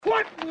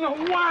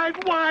in the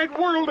wide, wide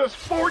world of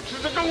sports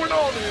is going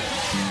on here?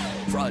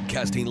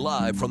 Broadcasting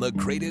live from the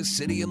greatest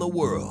city in the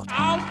world.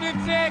 Austin,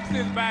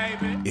 Texas,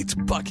 baby. It's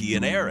Bucky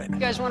and Aaron. You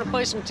guys want to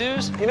play some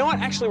twos? You know what?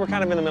 Actually, we're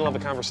kind of in the middle of a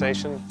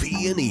conversation.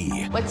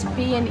 B&E. What's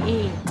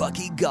B&E?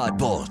 Bucky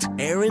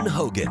Godbolt, Aaron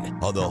Hogan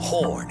on the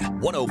Horn,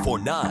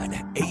 104.9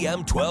 AM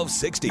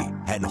 1260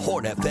 and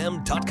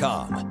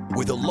hornfm.com,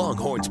 where the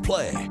Longhorns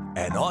play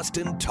and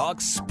Austin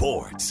talks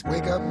sports.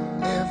 Wake up,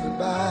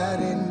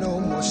 everybody, no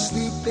more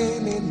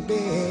sleeping in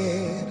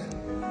bed.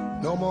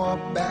 No more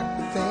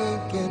back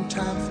thinking,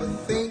 time for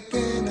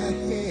thinking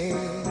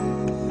ahead.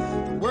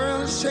 The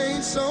world has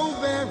changed so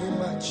very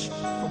much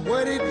from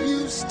what it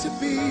used to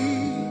be.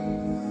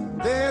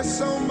 There's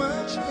so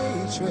much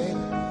hatred,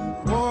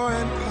 war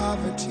and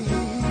poverty.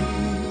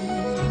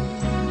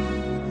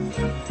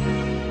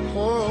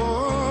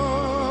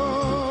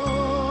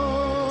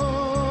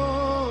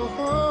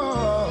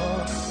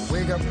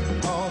 Wake up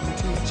all the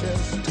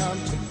teachers, time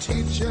to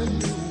teach a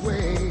new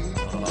way.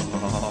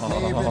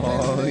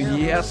 Oh,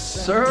 yes,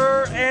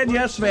 sir, and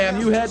yes, ma'am.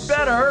 You had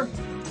better.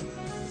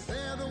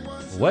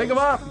 Wake them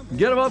up,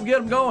 get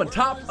them going.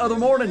 Top of the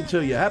morning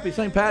to you. Happy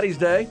St. Patty's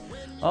Day.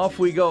 Off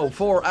we go.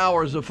 4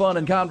 hours of fun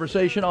and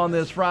conversation on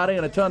this Friday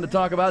and a ton to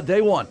talk about.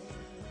 Day one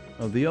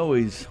of the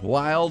always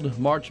wild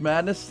March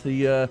Madness.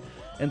 The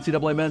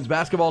NCAA men's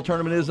basketball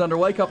tournament is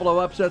underway. A couple of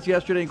upsets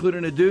yesterday,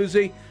 including a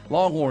doozy.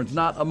 Longhorns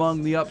not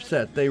among the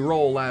upset. They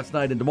roll last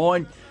night in Des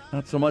Moines.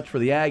 Not so much for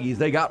the Aggies.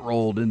 They got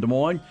rolled in Des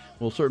Moines.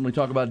 We'll certainly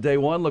talk about day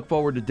one. Look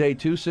forward to day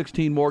two.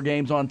 16 more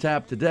games on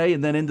tap today,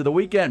 and then into the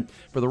weekend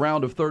for the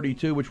round of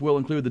 32, which will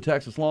include the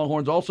Texas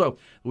Longhorns. Also,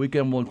 the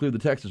weekend will include the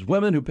Texas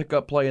women who pick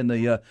up play in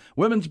the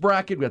women's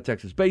bracket. We got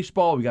Texas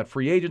baseball. We got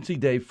free agency,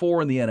 day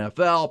 4 in the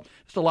NFL.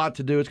 Just a lot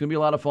to do. It's going to be a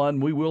lot of fun.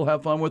 We will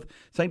have fun with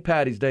St.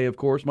 Patty's Day, of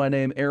course. My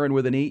name, Aaron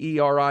with an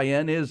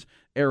E-E-R-I-N, is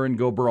Aaron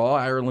Go Bra,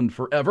 Ireland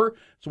forever.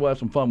 So we'll have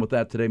some fun with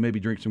that today. Maybe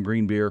drink some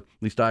green beer. At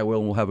least I will,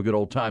 and we'll have a good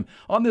old time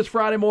on this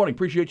Friday morning.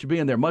 Appreciate you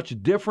being there. Much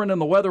different in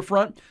the weather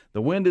front.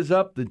 The wind is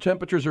up. The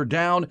temperatures are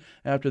down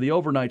after the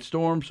overnight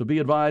storm, so be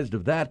advised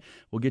of that.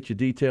 We'll get you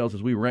details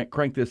as we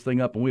crank this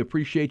thing up, and we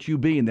appreciate you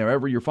being there.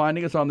 Wherever you're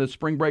finding us on this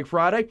Spring Break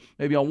Friday,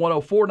 maybe on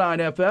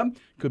 104.9 FM,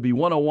 could be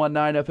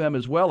 101.9 FM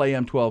as well,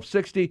 AM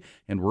 1260,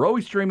 and we're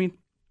always streaming,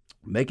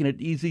 making it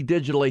easy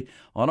digitally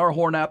on our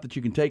Horn app that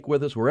you can take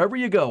with us wherever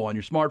you go on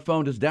your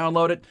smartphone. Just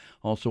download it.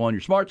 Also on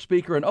your smart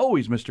speaker, and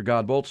always Mr.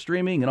 Godbolt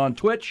streaming, and on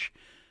Twitch,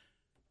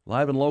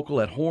 live and local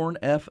at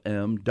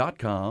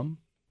hornfm.com.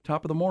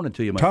 Top of the morning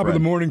to you, my friend. Top of the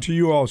morning to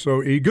you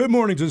also, E. Good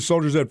morning to the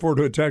soldiers at Fort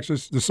Hood,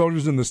 Texas, the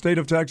soldiers in the state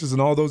of Texas, and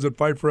all those that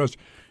fight for us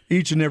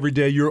each and every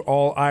day. You're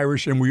all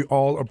Irish, and we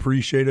all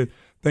appreciate it.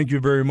 Thank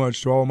you very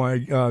much to all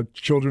my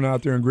children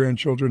out there and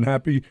grandchildren.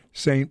 Happy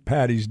St.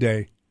 Patty's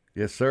Day.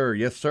 Yes, sir.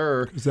 Yes,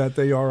 sir. Is that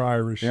they are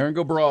Irish. Aaron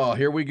Go Bra,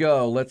 here we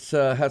go. Let's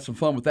have some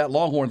fun with that.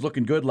 Longhorns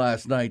looking good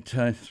last night.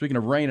 Speaking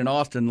of rain in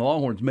Austin, the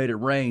Longhorns made it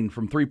rain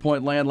from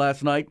three-point land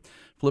last night,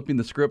 flipping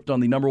the script on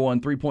the number one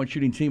three-point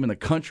shooting team in the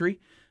country,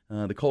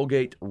 the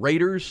Colgate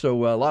Raiders.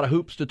 So a lot of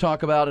hoops to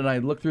talk about, and I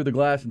look through the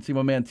glass and see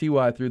my man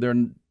T.Y. through there,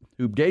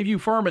 who gave you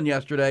Furman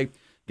yesterday,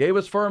 gave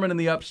us Furman in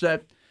the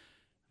upset,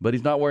 but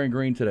he's not wearing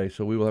green today,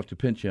 so we will have to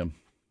pinch him.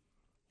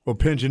 Well,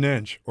 pinch an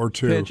inch or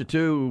two. Pinch a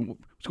two.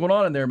 What's going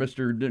on in there,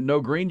 Mr. No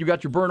Green? You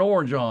got your burnt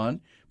orange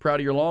on. Proud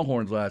of your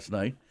Longhorns last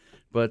night,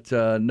 but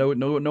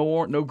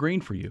no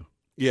green for you.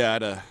 Yeah,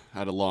 I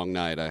had a long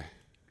night.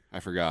 I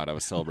forgot I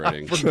was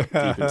celebrating deep into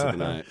the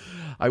night.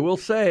 I will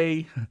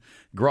say,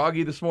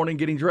 groggy this morning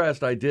getting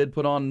dressed, I did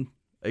put on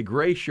a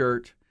gray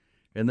shirt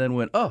and then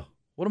went, oh,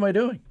 what am I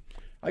doing?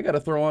 I got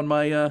to throw on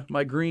my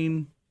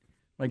green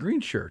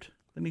shirt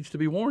that needs to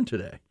be worn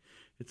today.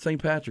 It's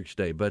St. Patrick's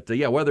Day, but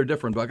yeah, weather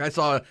different, Buck. I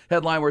saw a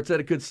headline where it said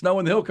it could snow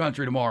in the hill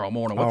country tomorrow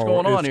morning. What's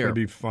going on here? It's going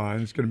to be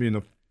fine. It's going to be in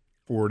the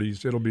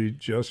 40s. It'll be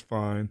just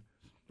fine.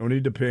 No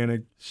need to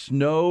panic.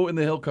 Snow in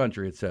the hill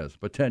country, it says.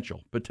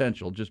 Potential.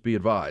 Just be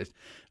advised.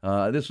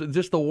 Is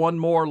this the one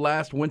more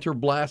last winter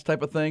blast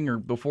type of thing, or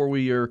before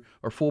we are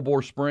full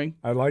bore spring?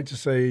 I'd like to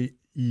say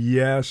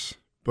yes,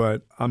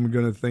 but I'm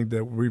going to think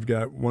that we've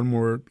got one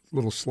more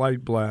little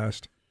slight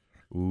blast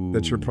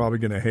that you're probably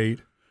going to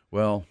hate.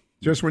 Well,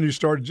 Just when you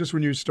start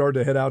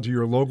to head out to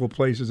your local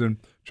places and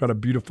try to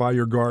beautify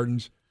your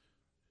gardens,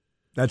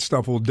 that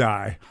stuff will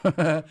die.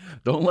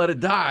 Don't let it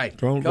die.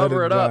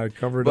 Cover it up.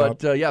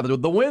 But yeah,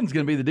 the wind's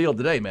going to be the deal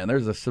today, man.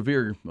 There's a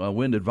severe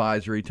wind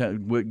advisory,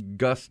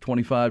 gusts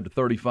 25 to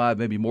 35,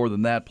 maybe more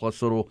than that.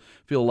 Plus, it'll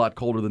feel a lot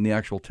colder than the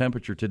actual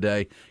temperature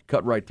today.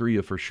 Cut right through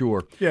you for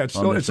sure. Yeah, it's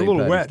a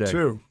little wet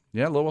too.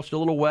 Yeah, still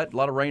a little wet. A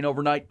lot of rain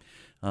overnight.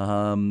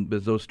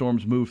 As those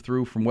storms move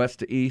through from west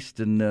to east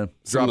and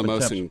some of the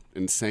most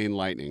insane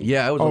lightning.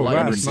 Yeah, it was a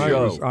lightning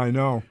show. I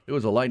know it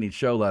was a lightning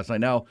show last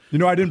night. Now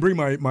I didn't bring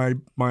my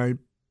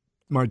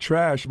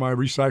trash. My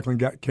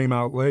recycling came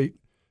out late.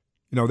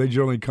 They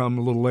generally come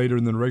a little later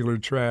than the regular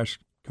trash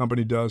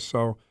company does.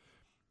 So,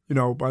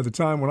 by the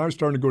time when I was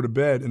starting to go to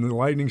bed and the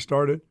lightning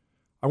started,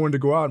 I wanted to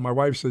go out. And my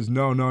wife says,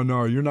 "No,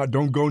 you're not.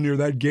 Don't go near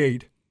that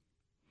gate."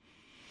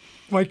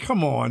 Like,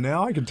 come on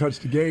now. I can touch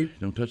the gate.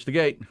 Don't touch the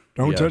gate.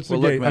 Don't touch the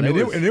gate. Man,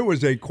 it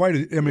was quite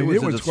a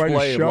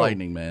display show. Of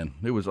lightning, man.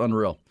 It was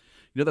unreal.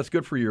 That's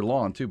good for your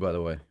lawn too, by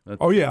the way.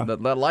 Yeah.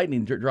 That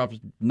lightning drops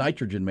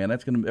nitrogen, man.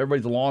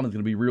 Everybody's lawn is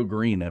gonna be real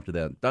green after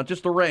that. Not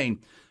just the rain,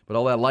 but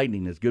all that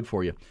lightning is good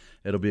for you.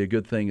 It'll be a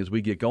good thing as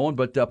we get going.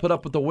 But put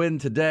up with the win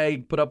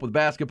today. Put up with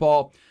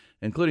basketball,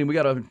 including we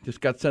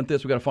got sent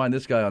this. We got to find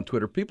this guy on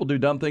Twitter. People do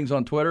dumb things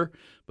on Twitter,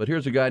 but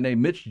here's a guy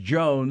named Mitch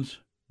Jonas,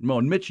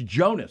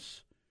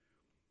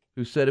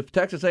 who said, "If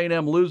Texas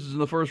A&M loses in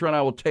the first round,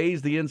 I will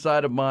tase the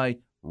inside of my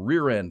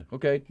rear end."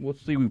 Okay, we'll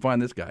see if we can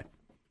find this guy.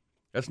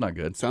 That's not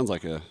good. Sounds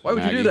like a Why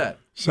would Maggie. you do that?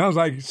 Sounds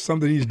like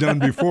something he's done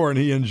before and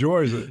he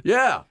enjoys it.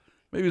 Yeah.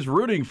 Maybe he's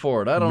rooting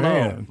for it. I don't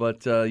know.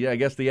 But, I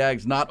guess the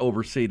Ags not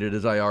overseeded,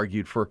 as I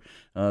argued for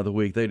the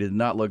week. They did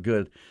not look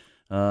good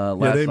last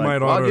night. They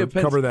might ought to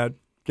cover that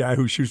guy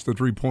who shoots the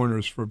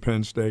three-pointers for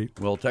Penn State.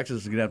 Well,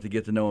 Texas is going to have to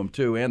get to know him,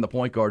 too, and the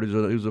point guard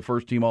who's a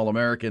first-team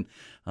All-American.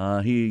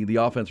 The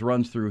offense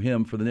runs through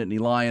him for the Nittany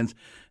Lions,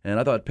 and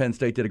I thought Penn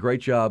State did a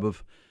great job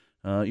of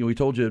we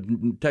told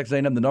you Texas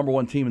A&M, the number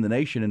one team in the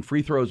nation, in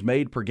free throws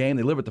made per game.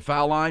 They live at the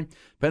foul line.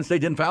 Penn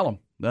State didn't foul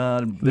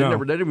them. They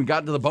didn't even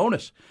got to the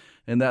bonus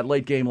in that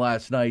late game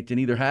last night in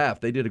either half.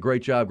 They did a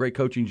great job, great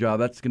coaching job.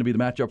 That's going to be the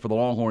matchup for the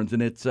Longhorns,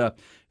 and it's a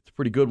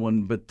pretty good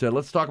one. But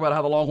let's talk about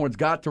how the Longhorns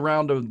got to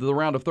the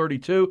round of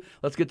 32.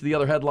 Let's get to the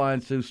other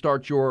headlines to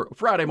start your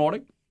Friday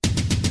morning.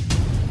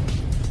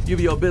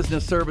 UBEO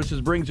Business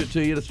Services brings it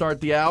to you to start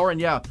the hour,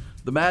 and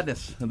the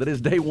madness that is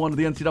day one of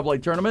the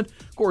NCAA tournament.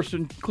 Of course,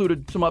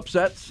 included some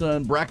upsets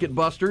and bracket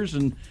busters,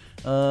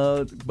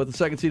 but the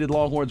second-seeded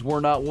Longhorns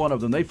were not one of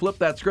them. They flipped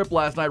that script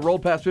last night,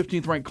 rolled past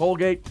 15th-ranked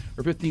Colgate,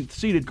 or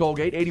 15th-seeded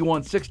Colgate,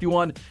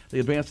 81-61. They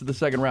advanced to the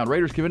second round.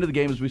 Raiders came into the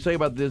game, as we say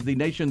about this, the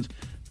nation's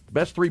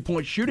best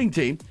three-point shooting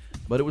team,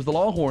 but it was the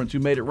Longhorns who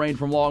made it rain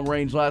from long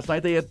range last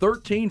night. They had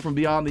 13 from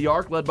beyond the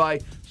arc, led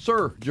by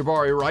Sir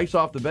Jabari Rice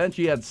off the bench.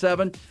 He had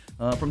 7.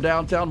 From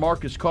downtown,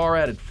 Marcus Carr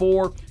added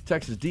 4.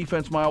 Texas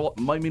defense,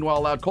 meanwhile,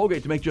 allowed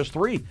Colgate to make just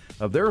 3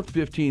 of their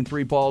 15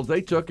 three balls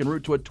they took en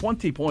route to a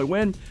 20-point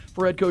win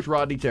for head coach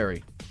Rodney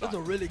Terry. That's a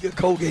really good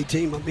Colgate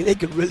team. They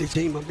could really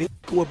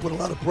go up with a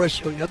lot of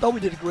pressure on you. I thought we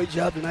did a great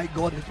job tonight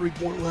guarding the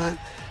three-point line.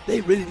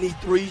 They really need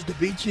threes to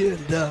beat you,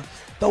 and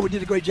thought we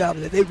did a great job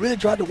of that. They really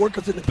tried to work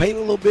us in the paint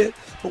a little bit,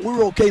 but we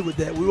were okay with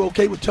that. We were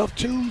okay with tough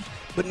twos,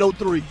 but no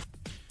threes.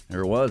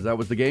 There it was. That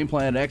was the game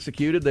plan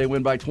executed. They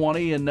win by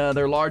 20 in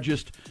their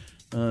largest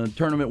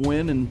tournament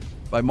win and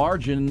by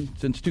margin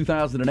since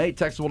 2008.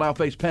 Texas will now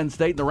face Penn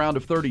State in the round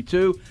of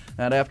 32.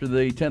 And after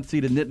the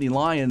 10th-seeded Nittany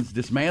Lions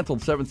dismantled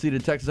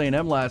 7th-seeded Texas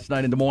A&M last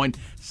night in Des Moines,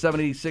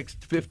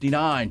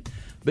 76-59.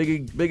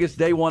 Biggest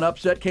day one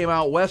upset came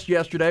out west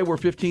yesterday, where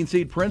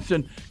 15-seed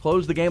Princeton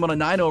closed the game on a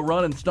 9-0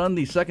 run and stunned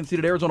the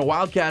second-seeded Arizona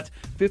Wildcats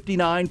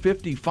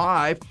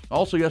 59-55.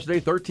 Also yesterday,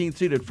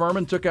 13th-seeded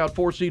Furman took out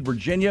 4-seed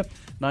Virginia.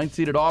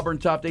 9th-seeded Auburn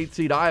topped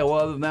 8-seed Iowa.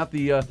 Other than that,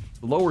 the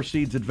lower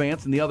seeds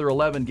advanced in the other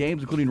 11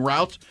 games, including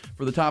routes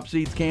for the top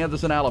seeds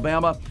Kansas and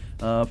Alabama.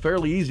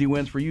 Fairly easy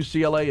wins for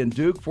UCLA and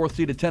Duke.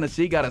 4th-seeded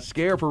Tennessee got a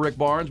scare for Rick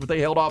Barnes, but they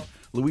held off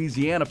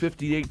Louisiana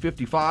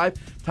 58-55.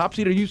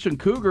 Top-seeded Houston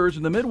Cougars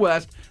in the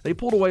Midwest, they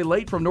pulled away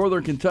late from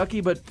Northern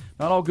Kentucky, but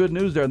not all good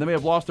news there. They may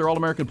have lost their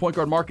All-American point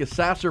guard Marcus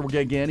Sasser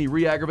again. He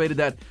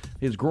re-aggravated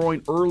his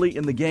groin early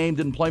in the game,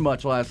 didn't play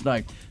much last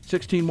night.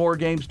 16 more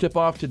games tip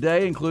off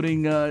today,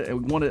 including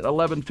one at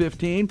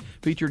 11:15.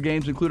 Featured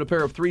games include a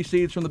pair of 3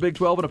 seeds from the Big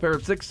 12 and a pair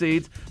of 6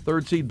 seeds.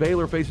 3rd seed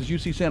Baylor faces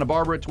UC Santa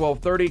Barbara at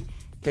 12:30.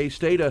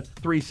 K-State, a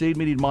 3 seed,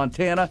 meeting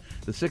Montana.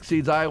 The 6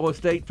 seeds Iowa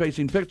State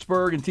facing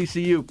Pittsburgh, and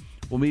TCU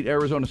will meet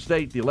Arizona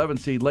State, the 11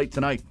 seed, late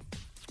tonight.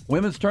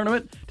 Women's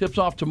tournament tips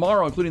off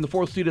tomorrow, including the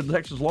 4th seed of the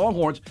Texas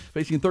Longhorns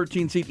facing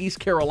 13 seed East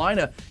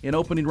Carolina in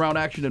opening round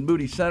action at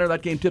Moody Center.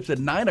 That game tips at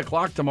 9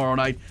 o'clock tomorrow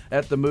night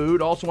at the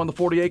Mood. Also on the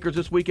 40 acres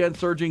this weekend,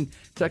 surging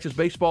Texas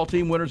baseball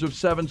team, winners of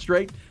 7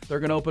 straight. They're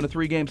going to open a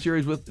 3-game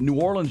series with New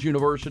Orleans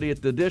University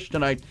at the Dish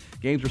tonight.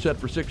 Games are set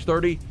for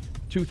 6:30.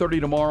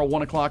 2:30 tomorrow,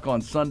 1 o'clock on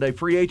Sunday.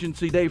 Free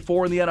agency day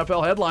 4 in the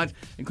NFL headlines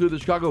include the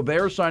Chicago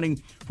Bears signing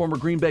former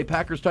Green Bay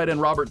Packers tight end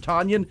Robert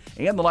Tonyan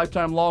and the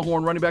lifetime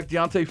Longhorn running back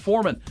Deontay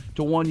Foreman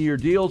to 1-year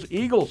deals.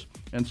 Eagles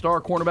and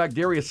star cornerback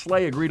Darius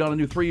Slay agreed on a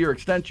new 3-year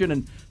extension.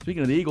 And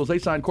speaking of the Eagles, they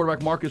signed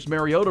quarterback Marcus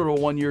Mariota to a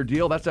 1-year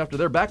deal. That's after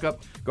their backup,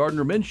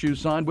 Gardner Minshew,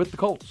 signed with the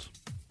Colts.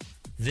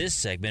 This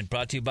segment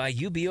brought to you by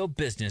UBEO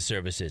Business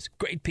Services.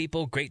 Great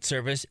people, great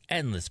service,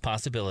 endless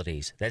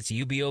possibilities. That's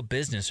UBEO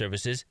Business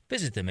Services.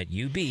 Visit them at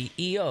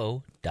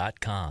ubeo.com.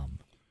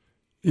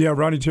 Yeah,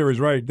 Ronnie Terry's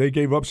right. They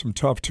gave up some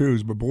tough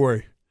twos, but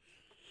boy,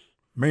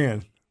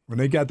 man, when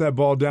they got that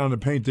ball down to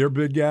paint their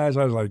big guys,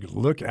 I was like,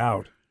 look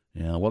out.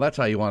 Yeah, well, that's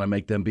how you want to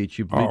make them beat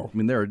you. I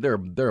mean,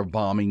 they're a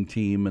bombing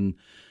team and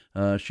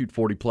shoot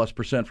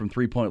 40+% from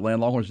three-point land.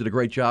 Longhorns did a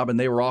great job, and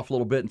they were off a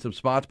little bit in some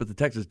spots, but the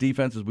Texas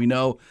defense, as we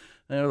know,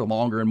 They're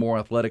longer and more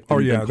athletic than, Oh,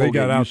 yeah, than they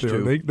got Colgate out used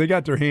there. to. They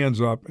got their hands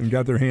up and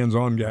got their hands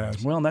on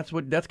guys. Well,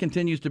 that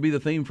continues to be the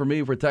theme for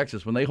me for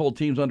Texas. When they hold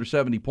teams under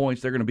 70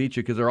 points, they're going to beat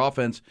you because their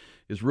offense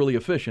is really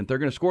efficient. They're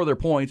going to score their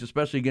points,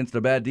 especially against a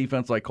bad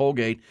defense like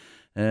Colgate,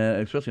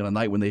 especially on a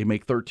night when they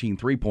make 13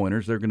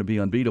 three-pointers. They're going to be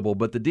unbeatable.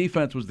 But the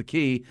defense was the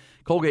key.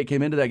 Colgate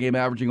came into that game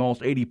averaging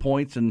almost 80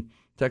 points, and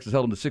Texas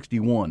held them to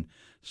 61.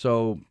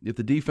 So if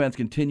the defense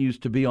continues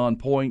to be on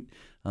point,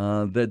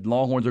 the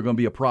Longhorns are going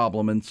to be a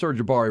problem. And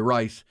Sir'Jabari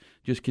Rice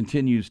just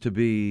continues to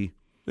be.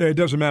 Yeah, it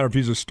doesn't matter if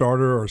he's a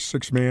starter or a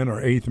sixth man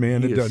or eighth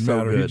man. It doesn't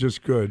matter. Good. He's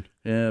just good.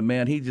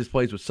 Man, he just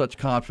plays with such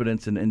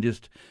confidence and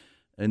just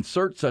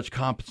inserts such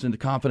confidence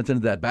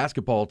into that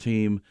basketball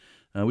team.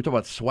 We talk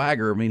about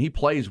swagger. I mean, he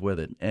plays with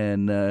it,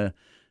 and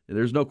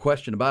there's no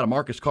question about it.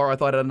 Marcus Carr, I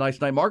thought, had a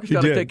nice night. Marcus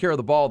got to take care of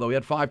the ball, though. He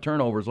had 5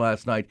 turnovers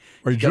last night.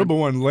 Or he dribbled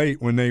one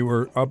late when they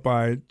were up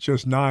by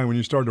just 9 when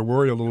you started to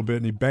worry a little bit,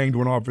 and he banged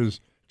one off his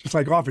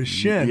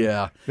shin.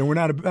 Yeah. And we're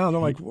not out of bounds.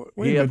 I'm like,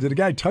 wait a minute, did the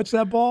guy touch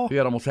that ball? He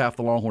had almost half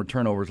the Longhorn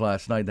turnovers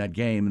last night in that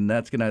game, and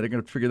they're going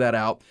to figure that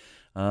out.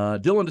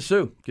 Dylan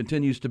DeSue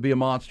continues to be a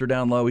monster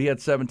down low. He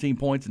had 17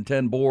 points and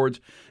 10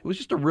 boards. It was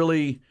just a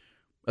really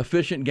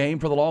efficient game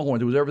for the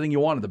Longhorns. It was everything you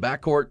wanted. The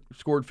backcourt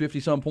scored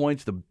 50-some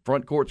points. The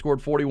front court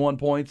scored 41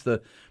 points.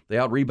 They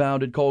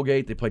out-rebounded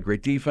Colgate. They played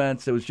great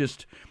defense. It was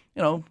just,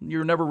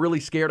 you're never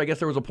really scared. I guess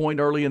there was a point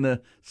early in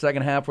the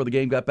second half where the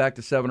game got back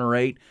to 7 or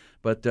 8,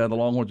 but the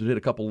Longhorns would hit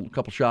a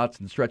couple shots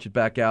and stretch it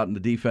back out, and the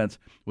defense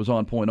was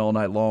on point all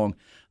night long.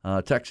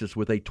 Texas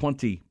with a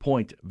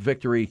 20-point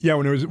victory. Yeah,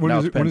 when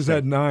is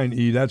that 9,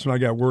 E? That's when I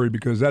got worried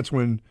because that's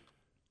when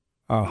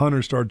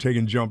Hunter started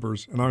taking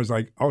jumpers, and I was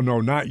like, "Oh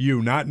no, not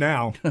you, not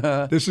now!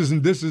 This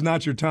is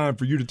not your time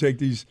for you to take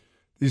these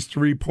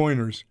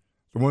 3-pointers.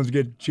 The ones that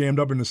get jammed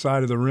up in the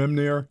side of the rim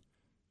there."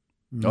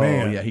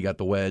 Man. Oh yeah, he got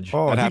the wedge.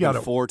 That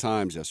happened 4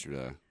 times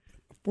yesterday.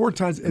 4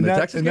 times in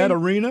that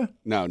arena?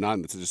 No, not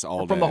just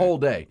all day. From the whole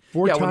day.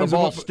 4 times when the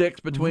ball sticks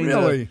between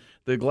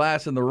the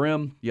glass and the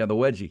rim. Yeah, the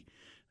wedgie.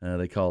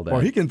 They called that.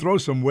 Well, he can throw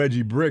some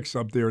wedgie bricks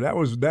up there. That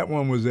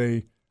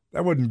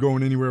wasn't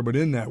going anywhere but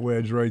in that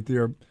wedge right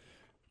there.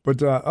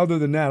 But other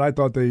than that, I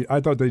thought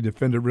they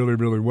defended really,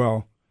 really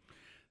well.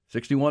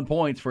 61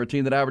 points for a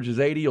team that averages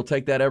 80. You'll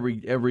take that every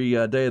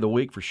day of the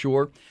week for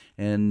sure.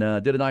 And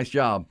did a nice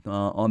job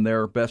on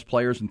their best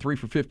players. And 3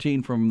 for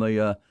 15 from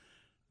the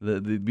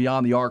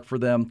beyond the arc for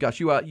them. Gosh,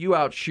 you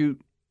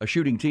outshoot a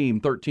shooting team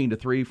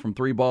 13-3 from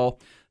 3 ball.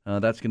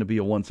 That's going to be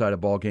a one-sided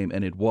ball game,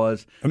 and it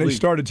was. And they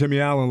started Timmy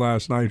Allen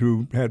last night,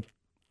 who had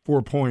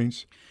 4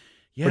 points.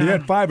 Yeah.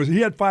 But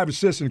he had 5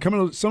 assists, and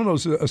some of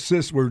those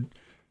assists were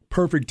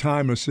perfect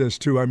time assists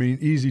too. I mean,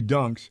 easy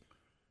dunks.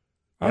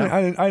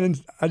 Yeah.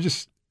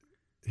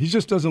 He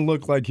just doesn't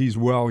look like he's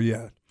well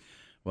yet.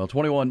 Well,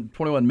 21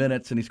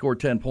 minutes, and he scored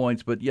 10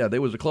 points. But, yeah,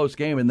 there was a close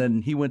game, and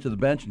then he went to the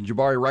bench, and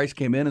Jabari Rice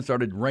came in and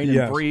started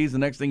raining threes. The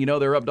next thing you know,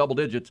 they're up double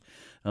digits.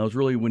 It was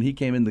really when he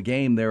came in the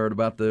game there at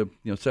about the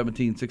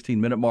 17,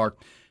 16-minute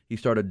mark, he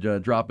started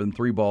dropping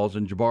 3 balls,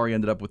 and Jabari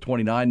ended up with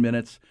 29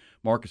 minutes.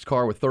 Marcus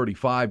Carr with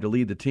 35 to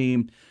lead the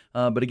team.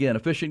 But, again,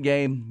 efficient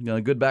game,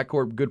 good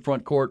backcourt, good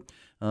front court.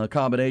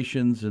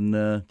 Combinations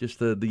and just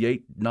the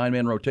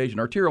 8-9-man rotation.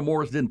 Arterio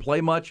Morris didn't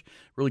play much,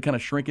 really kind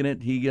of shrinking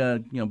it. He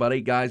about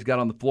 8 guys got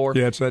on the floor.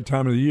 Yeah, it's that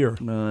time of the year.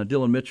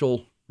 Dylan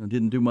Mitchell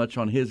didn't do much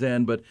on his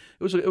end, but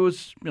it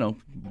was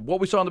what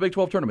we saw in the Big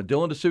 12 tournament.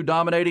 Dylan DeSue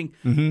dominating,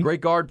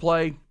 great guard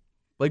play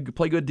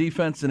good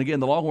defense, and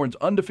again the Longhorns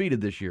undefeated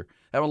this year,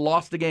 haven't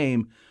lost a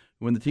game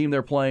when the team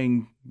they're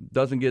playing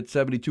doesn't get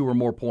 72 or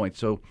more points.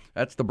 So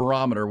that's the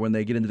barometer when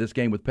they get into this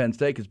game with Penn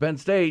State, because Penn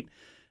State.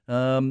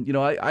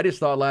 I just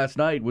thought last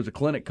night was a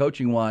clinic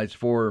coaching-wise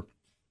for,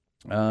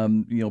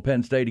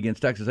 Penn State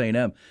against Texas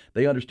A&M.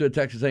 They understood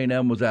Texas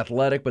A&M was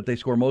athletic, but they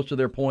score most of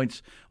their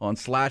points on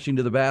slashing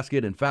to the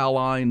basket and foul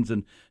lines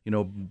and,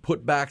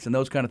 putbacks and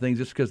those kind of things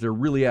just because they're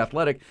really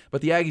athletic.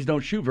 But the Aggies don't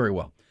shoot very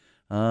well,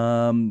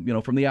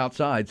 from the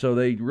outside. So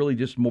they really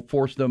just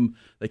forced them.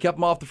 They kept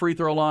them off the free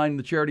throw line,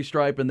 the charity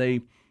stripe, and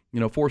they,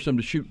 forced them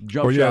to shoot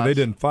jump shots. They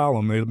didn't foul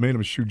them. They made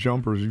them shoot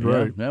jumpers.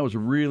 Right. That was a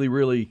really,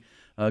 really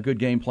good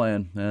game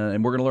plan,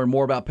 and we're going to learn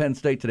more about Penn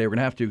State today. We're going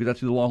to have to because that's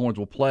who the Longhorns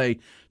will play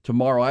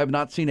tomorrow. I have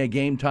not seen a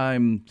game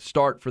time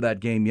start for that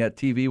game yet.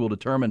 TV will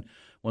determine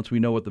once we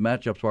know what the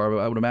matchups are.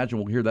 I would imagine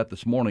we'll hear that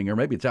this morning, or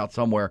maybe it's out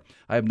somewhere.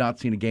 I have not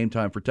seen a game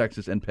time for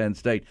Texas and Penn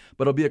State,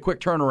 but it'll be a quick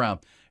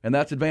turnaround, and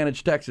that's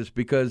advantage Texas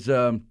because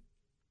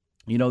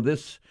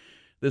this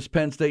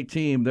Penn State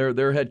team,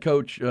 their head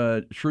coach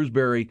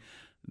Shrewsbury.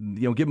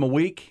 Give him a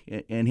week,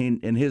 and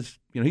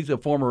he's a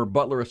former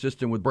Butler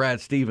assistant with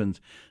Brad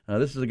Stevens.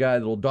 This is a guy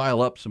that will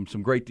dial up some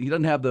great. He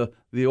doesn't have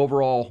the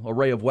overall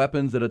array of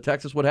weapons that a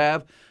Texas would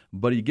have,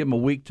 but you give him a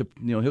week to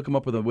he'll come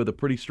up with a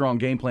pretty strong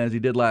game plan as he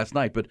did last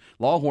night. But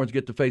Longhorns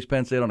get to face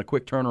Penn State on a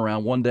quick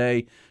turnaround, one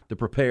day to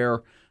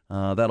prepare.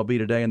 That'll be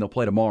today, and they'll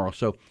play tomorrow.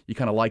 So you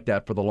kind of like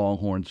that for the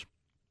Longhorns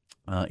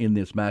in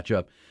this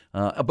matchup.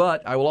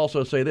 But I will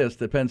also say this: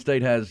 that Penn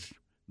State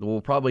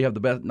will probably have the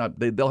best.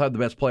 They'll have the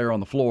best player on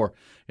the floor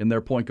in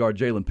their point guard,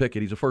 Jalen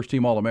Pickett. He's a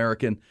first-team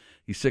All-American.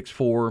 He's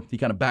 6'4". He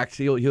kind of backs.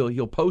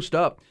 He'll post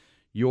up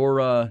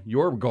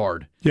your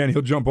guard. Yeah, and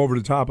he'll jump over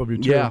the top of you,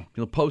 too. Yeah,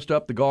 he'll post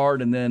up the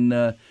guard, and then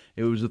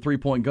it was the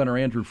three-point gunner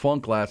Andrew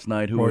Funk last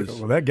night Well,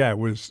 that guy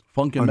was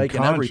funkin'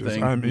 making unconscious.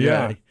 everything.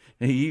 Yeah.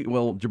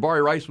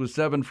 Jabari Rice was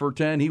 7 for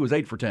 10. He was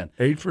 8 for 10.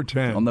 8 for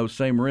 10. On those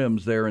same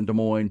rims there in Des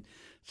Moines.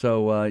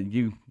 So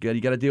you got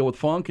to deal with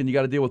Funk, and you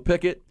got to deal with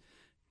Pickett,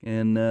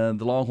 and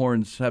the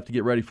Longhorns have to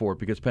get ready for it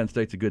because Penn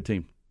State's a good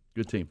team.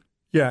 Good team.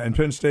 Yeah, and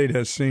Penn State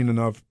has seen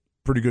enough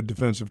pretty good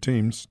defensive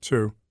teams,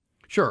 too.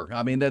 Sure.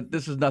 I mean,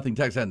 this is nothing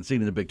Texas hasn't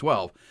seen in the Big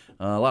 12.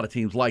 A lot of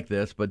teams like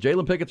this, but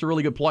Jalen Pickett's a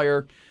really good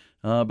player.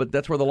 But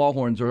that's where the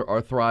Longhorns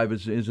are thrive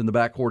is in the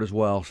backcourt as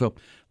well. So,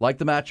 like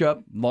the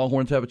matchup,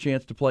 Longhorns have a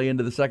chance to play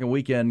into the second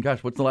weekend.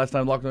 Gosh, what's the last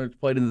time Longhorns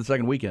played into the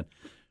second weekend?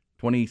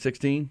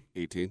 2016?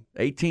 18.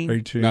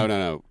 18?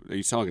 No. Are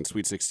you talking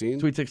Sweet 16?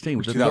 Sweet 16.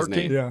 Was it 2008.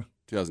 13? Yeah.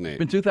 2008. It's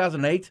been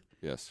 2008?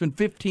 Yes. It's been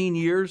 15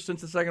 years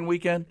since the second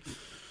weekend.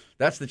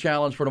 That's the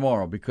challenge for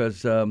tomorrow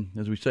because,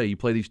 as we say, you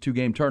play these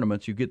two-game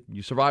tournaments.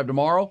 You survive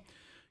tomorrow,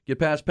 get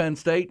past Penn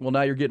State. Well,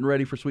 now you're getting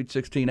ready for Sweet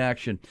 16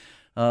 action.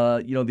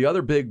 The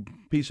other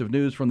big piece of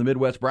news from the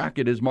Midwest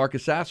bracket is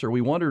Marcus Sasser.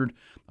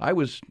 I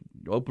was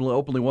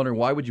openly wondering,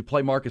 why would you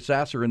play Marcus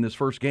Sasser in this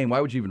first game? Why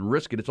would you even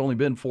risk it? It's only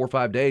been 4 or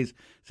 5 days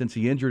since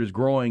he injured his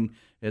groin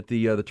at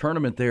the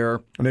tournament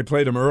there. And they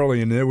played him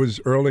early, and it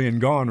was early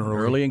and gone early.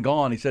 Early and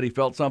gone. He said he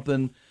felt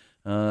something,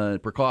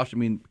 precaution.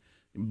 I mean,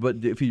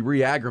 but if he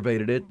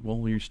re-aggravated it,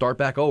 well, you start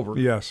back over.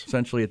 Yes.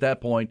 Essentially at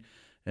that point.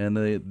 And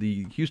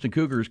the Houston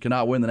Cougars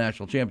cannot win the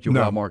national championship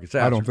without Marcus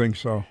Sasser. I don't think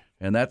so.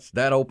 And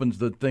that opens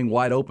the thing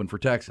wide open for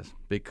Texas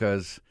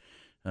because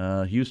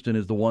Houston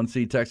is the 1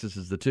 seed, Texas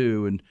is the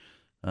 2, and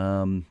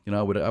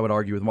I would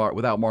argue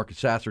without Marcus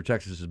Sasser,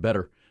 Texas is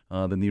better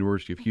than the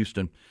University of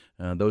Houston.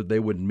 Though they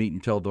wouldn't meet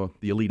until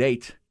the Elite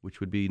 8, which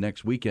would be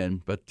next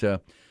weekend. But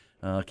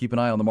keep an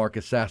eye on the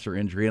Marcus Sasser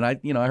injury. And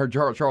I heard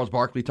Charles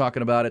Barkley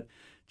talking about it.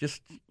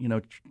 That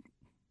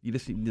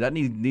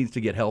needs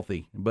to get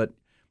healthy, but.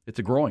 It's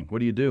a groin. What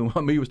do you do? I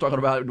mean, he was talking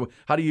about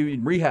how do you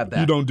rehab that?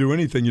 You don't do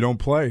anything. You don't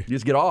play. You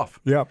just get off.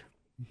 Yep.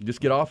 You just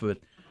get off of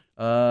it.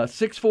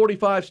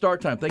 6:45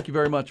 start time. Thank you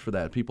very much for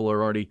that. People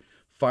are already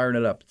firing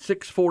it up.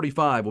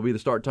 6:45 will be the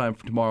start time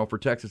for tomorrow for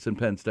Texas and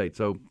Penn State.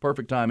 So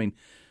perfect timing.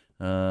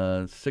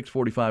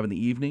 6:45 in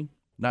the evening.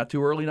 Not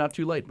too early, not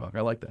too late, Buck.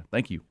 I like that.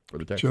 Thank you for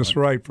the text. Just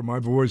right for my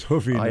boys,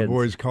 Hoofy, and the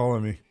boys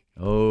calling me.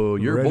 Oh,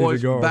 your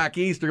boys from back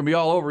east are going to be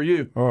all over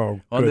you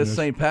on this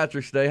St.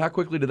 Patrick's Day. How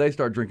quickly did they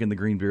start drinking the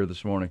green beer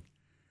this morning?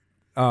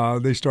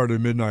 They started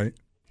at midnight.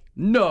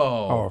 No.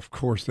 Oh, of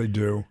course they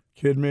do.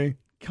 Kid me?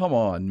 Come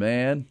on,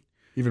 man.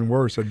 Even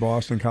worse at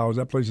Boston College.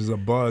 That place is a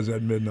buzz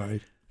at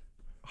midnight.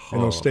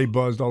 And they'll stay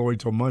buzzed all the way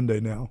till Monday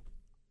now.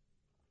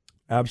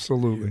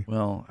 Absolutely.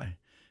 Well,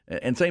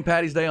 and St.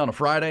 Patty's Day on a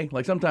Friday?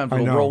 Like sometimes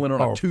we'll roll in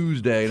on a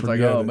Tuesday. And it's like,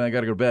 man, I got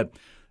to go to bed.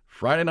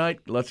 Friday night,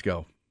 let's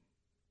go.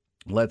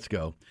 Let's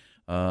go.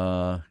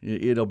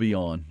 It'll be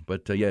on.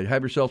 But,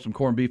 have yourself some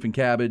corned beef and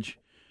cabbage.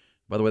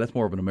 By the way, that's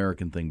more of an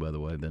American thing, by the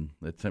way, than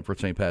for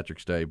St.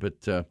 Patrick's Day.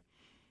 But still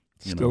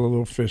a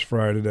little fish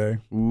fry today.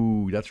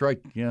 Ooh, that's right.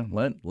 Yeah,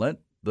 Lent.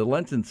 The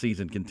Lenten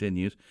season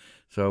continues.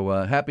 So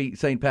happy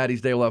St.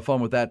 Patty's Day. We'll have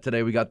fun with that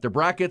today. We got the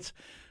brackets.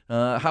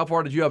 How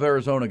far did you have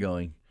Arizona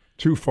going?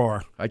 Too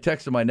far. I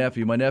texted my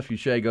nephew. My nephew,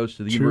 Shay, goes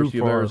to the University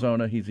of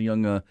Arizona. He's a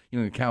young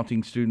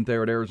accounting student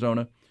there at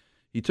Arizona.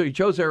 He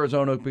chose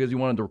Arizona because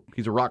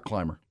he's a rock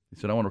climber. He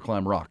said, I want to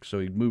climb rocks. So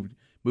he moved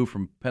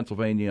from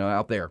Pennsylvania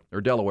out there,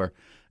 or Delaware.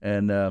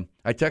 And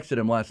I texted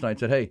him last night and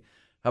said, hey,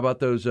 how about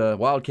those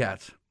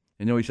Wildcats?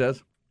 And you know what he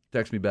says?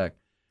 Text me back.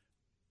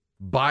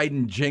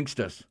 Biden jinxed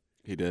us.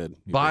 He did.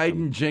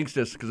 Biden jinxed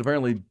us because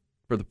apparently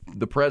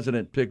the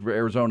president picked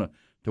Arizona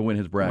to win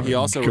his bracket. He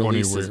also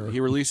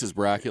released his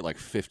bracket like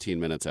 15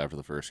 minutes after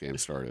the first game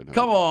started.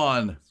 Come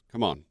on,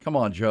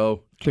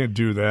 Joe. Can't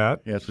do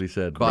that. Yeah, that's what he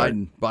said.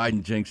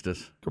 Biden jinxed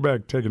us. Go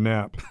back, take a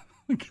nap.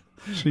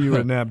 See you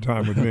at nap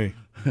time with me.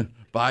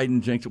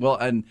 Biden jinxed. Well,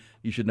 and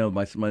you should know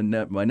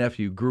my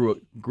nephew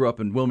grew up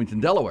in Wilmington,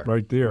 Delaware,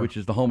 right there, which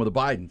is the home of the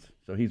Bidens.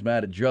 So he's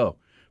mad at Joe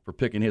for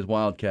picking his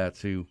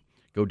Wildcats, who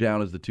go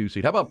down as the 2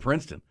 seed. How about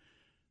Princeton?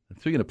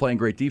 Speaking of playing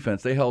great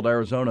defense, they held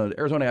Arizona.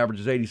 Arizona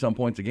averages 80-some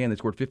points a game. They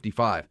scored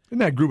 55. Isn't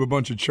that group a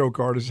bunch of choke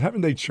artists? Haven't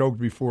they choked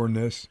before in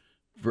this?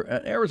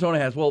 Arizona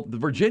has. Well,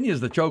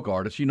 Virginia's the choke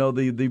artist. You know,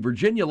 the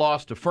Virginia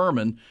lost to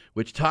Furman,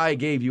 which Ty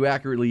gave you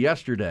accurately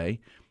yesterday.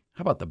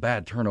 How about the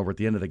bad turnover at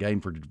the end of the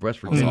game for West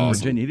Virginia? Awesome.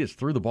 Virginia, he just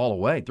threw the ball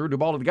away, threw the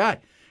ball to the guy.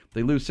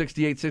 They lose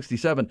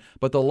 68-67.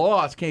 But the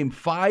loss came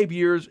 5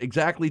 years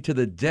exactly to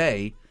the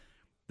day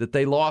that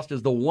they lost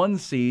as the 1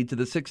 seed to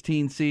the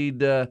 16 seed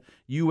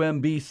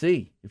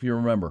UMBC, if you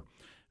remember.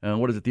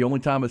 What is it? The only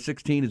time a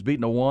 16 is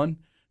beaten a 1?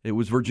 It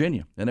was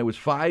Virginia. And it was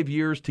 5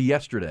 years to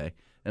yesterday.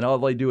 And all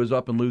they do is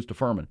up and lose to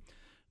Furman.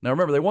 Now,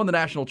 remember, they won the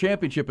national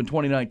championship in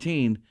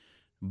 2019,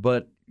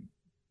 but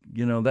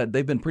that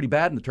they've been pretty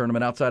bad in the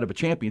tournament outside of a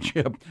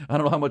championship. I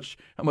don't know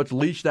how much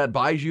leash that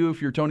buys you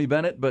if you're Tony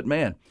Bennett, but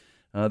man,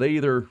 they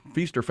either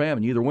feast or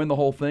famine. You either win the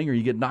whole thing or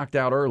you get knocked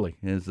out early.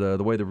 Is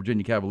the way the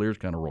Virginia Cavaliers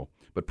kind of roll.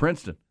 But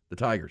Princeton, the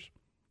Tigers.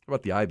 How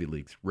about the Ivy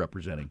Leagues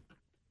representing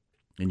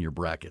in your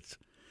brackets?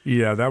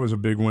 Yeah, that was a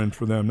big win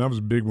for them. That was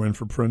a big win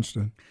for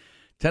Princeton.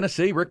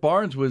 Tennessee, Rick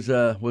Barnes was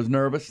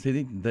nervous.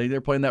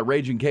 They're playing that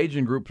Raging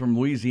Cajun group from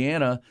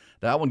Louisiana.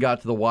 That one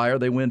got to the wire.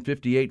 They win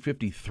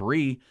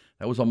 58-53.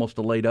 That was almost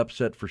a late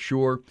upset for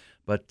sure.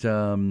 But,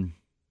 your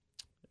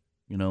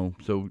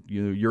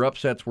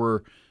upsets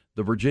were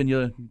the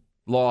Virginia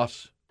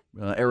loss.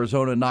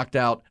 Arizona knocked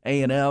out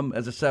A&M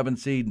as a 7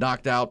 seed,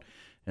 knocked out.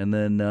 And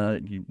then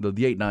the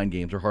 8-9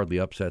 games are hardly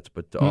upsets,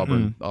 but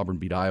Auburn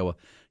beat Iowa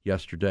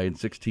yesterday, and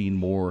 16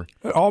 more.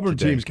 That Auburn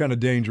today. team's kind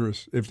of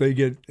dangerous if they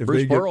get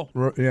Bruce Pearl.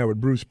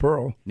 With Bruce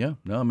Pearl. Yeah,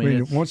 no, I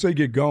mean once they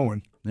get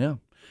going. Yeah,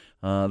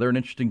 they're an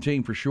interesting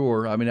team for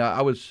sure. I mean,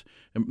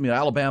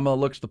 Alabama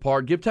looks the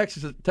part. Give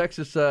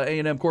Texas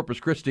A&M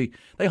Corpus Christi.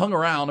 They hung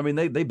around. I mean,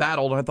 they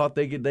battled. I thought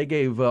they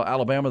gave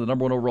Alabama, the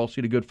number 1 overall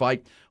seed, a good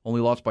fight.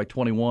 Only lost by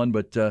 21,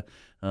 but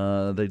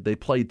they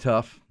played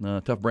tough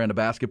brand of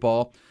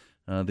basketball.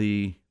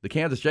 The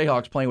Kansas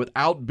Jayhawks playing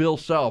without Bill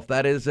Self.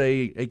 That is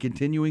a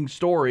continuing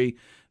story.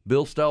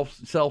 Bill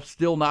Self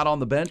still not on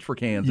the bench for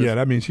Kansas. Yeah,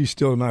 that means he's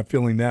still not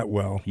feeling that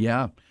well.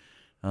 Yeah.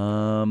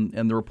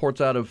 And the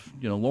reports out of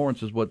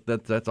Lawrence is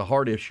that's a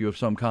heart issue of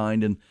some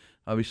kind, and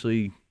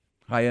obviously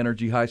high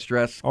energy, high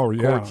stress,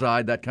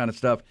 courtside, that kind of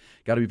stuff.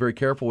 Got to be very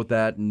careful with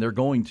that, and they're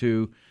going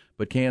to.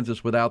 But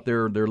Kansas, without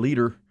their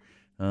leader,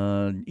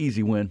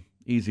 easy win.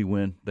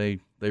 They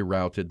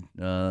routed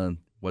the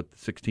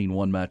 16-1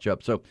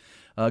 matchup. So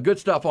good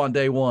stuff on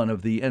day one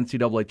of the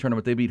NCAA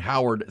tournament. They beat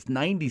Howard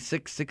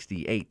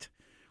 96-68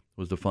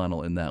 was the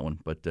final in that one.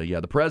 But,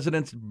 the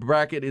president's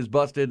bracket is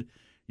busted.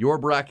 Your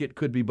bracket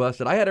could be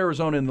busted. I had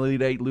Arizona in the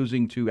Elite Eight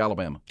losing to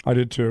Alabama. I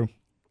did too.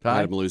 I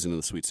had them losing in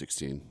the Sweet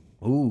 16.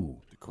 Ooh.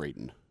 To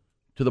Creighton.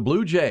 To the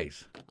Blue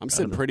Jays. I'm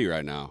sitting pretty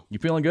right now. You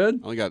feeling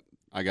good?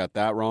 I got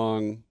that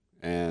wrong,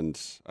 and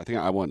I think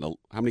I went how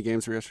many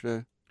games were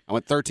yesterday? I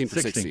went 13 for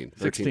 16.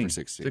 13 for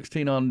 16.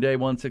 16 on day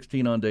one,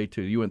 16 on day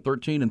two. You went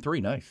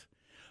 13-3.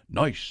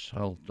 Nice.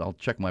 I'll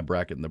check my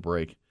bracket in the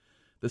break.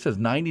 This says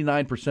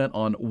 99%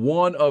 on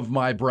one of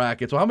my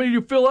brackets. So how many did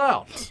you fill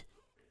out?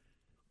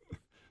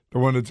 The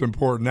one that's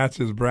important, that's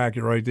his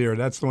bracket right there.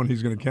 That's the one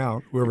he's going to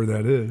count, whoever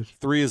that is.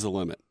 3 is the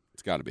limit.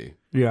 It's got to be.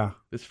 Yeah.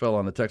 This fell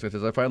on the text. It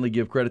says, I finally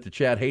give credit to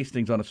Chad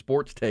Hastings on a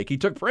sports take. He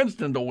took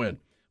Princeton to win.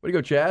 Way to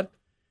go, Chad.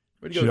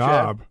 Way to go,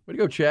 Job. Chad. Way to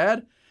go,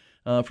 Chad,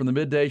 from the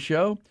midday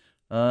show.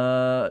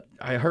 I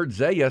heard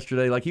Zay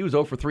yesterday, like he was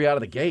 0 for 3 out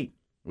of the gate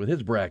with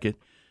his bracket.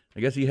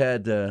 I guess he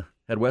had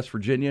West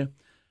Virginia.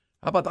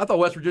 I thought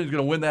West Virginia was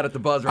going to win that at the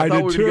buzzer. I thought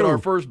we were going to get our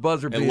first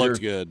buzzer beater. It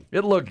looked good.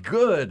 It looked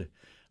good.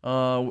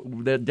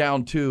 That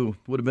down 2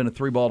 would have been a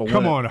 3-ball to win.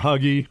 Come on,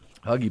 Huggy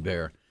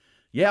Bear.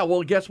 Yeah,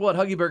 well, guess what?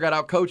 Huggy Bear got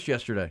outcoached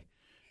yesterday.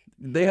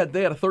 They had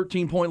a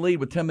 13-point lead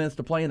with 10 minutes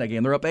to play in that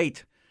game. They're up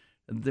 8.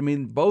 I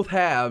mean, both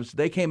halves,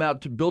 they came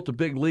out built a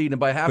big lead, and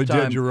by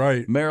halftime, you're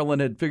right.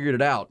 Maryland had figured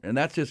it out. And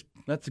that's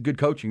good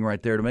coaching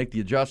right there to make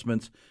the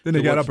adjustments. Then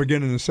they got up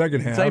again in the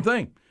second half. Same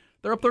thing.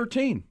 They're up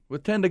 13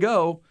 with 10 to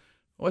go.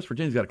 West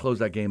Virginia's got to close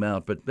that game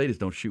out, but they just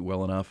don't shoot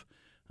well enough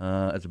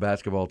as a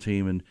basketball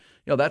team. And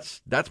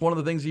that's one of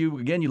the things you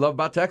love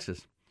about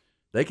Texas.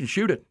 They can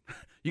shoot it.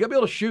 You got to be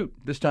able to shoot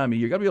this time of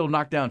year. You got to be able to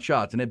knock down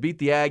shots. And it beat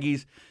the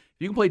Aggies.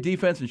 If you can play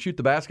defense and shoot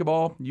the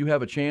basketball, you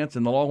have a chance.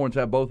 And the Longhorns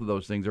have both of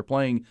those things. They're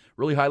playing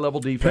really high-level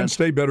defense. Penn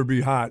State better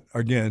be hot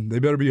again. They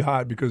better be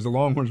hot because the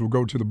Longhorns will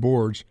go to the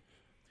boards.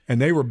 And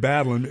they were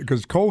battling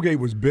because Colgate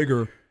was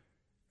bigger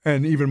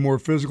and even more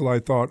physical, I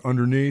thought,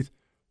 underneath.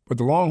 But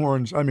the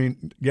Longhorns, I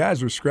mean,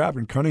 guys were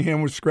scrapping.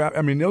 Cunningham was scrapping.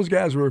 I mean, those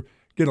guys were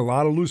getting a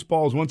lot of loose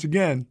balls. Once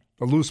again,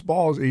 the loose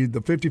balls, the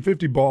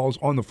 50-50 balls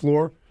on the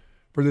floor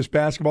for this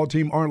basketball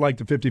team aren't like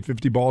the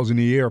 50-50 balls in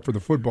the air for the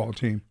football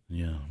team.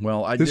 Yeah,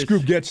 well, this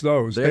group gets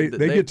those. They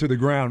get to the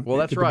ground. Well,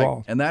 that's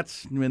right, and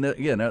that's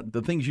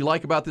the things you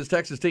like about this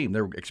Texas team.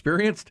 They're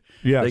experienced.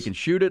 Yes. They can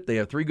shoot it. They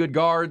have 3 good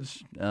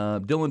guards.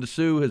 Dylan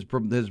DeSue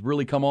has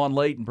really come on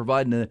late and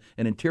providing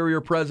an interior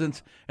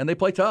presence, and they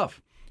play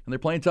tough. And they're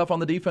playing tough on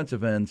the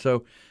defensive end.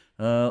 So,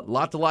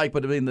 lot to like.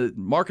 But, I mean,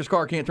 Marcus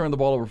Carr can't turn the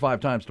ball over 5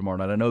 times tomorrow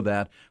night. I know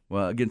that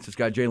against this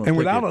guy, Jalen And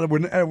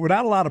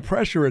without a lot of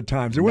pressure at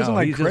times. It wasn't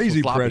like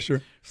crazy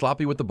pressure.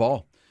 Sloppy with the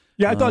ball.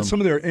 Yeah, I thought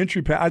some of their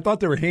entry I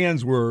thought their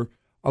hands were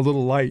a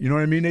little light. You know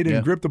what I mean? They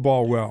didn't grip the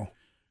ball well.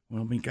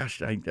 Well, I mean,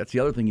 gosh, that's the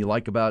other thing you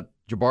like about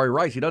Jabari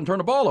Rice. He doesn't turn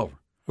the ball over.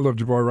 I love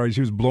Jabari Rice.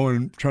 He was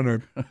trying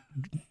to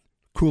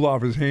cool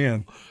off his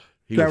hand.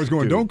 Guy was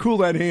going, don't cool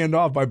that hand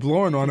off by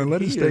blowing on it.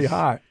 Let it stay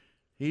hot.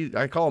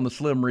 I call him the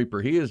Slim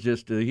Reaper. He is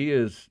just he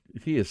is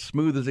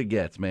smooth as it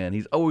gets, man.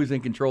 He's always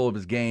in control of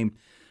his game.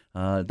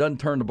 Doesn't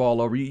turn the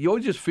ball over. You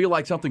always just feel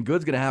like something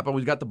good's going to happen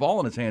when he's got the ball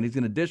in his hand. He's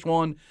going to dish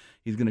one.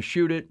 He's going to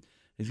shoot it.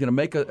 He's going to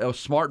make a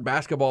smart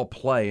basketball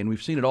play, and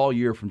we've seen it all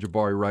year from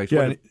Jabari Rice.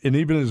 Yeah, and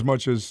even as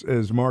much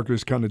as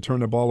Marcus kind of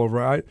turned the ball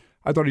over, I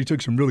thought he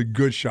took some really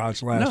good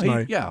shots last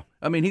night. Yeah,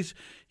 I mean he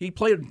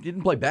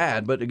didn't play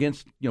bad, but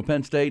against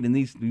Penn State and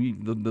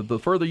the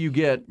further you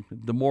get,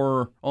 the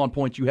more on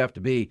point you have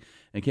to be,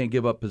 and can't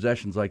give up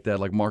possessions like that,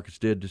 like Marcus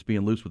did, just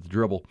being loose with the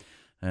dribble.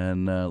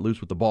 and loose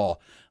with the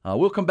ball.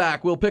 We'll come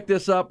back. We'll pick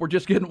this up. We're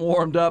just getting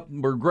warmed up.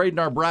 We're grading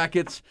our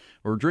brackets.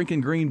 We're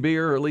drinking green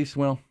beer, or at least,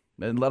 well,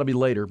 and that'll be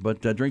later,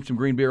 but drink some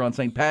green beer on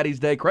St. Patty's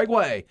Day. Craig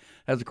Way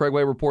has the Craig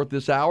Way Report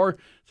this hour.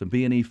 Some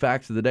B&E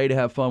facts of the day to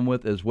have fun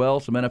with as well.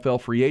 Some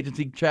NFL free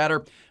agency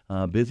chatter.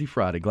 Busy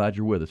Friday. Glad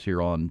you're with us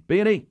here on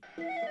B&E.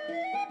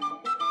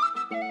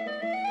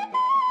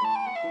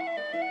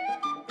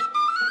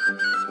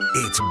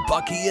 It's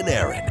Bucky and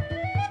Aaron.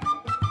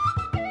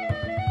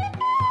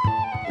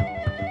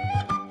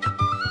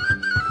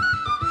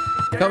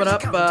 Coming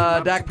up,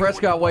 Dak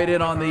Prescott weighed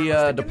in on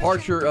the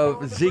departure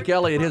of Zeke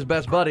Elliott, his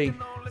best buddy.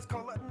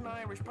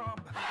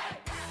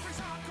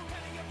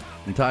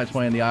 And Ty's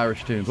playing the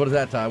Irish tunes. What is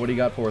that, Ty? What do you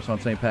got for us on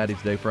St.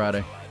 Patty's Day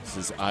Friday? This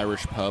is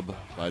Irish Pub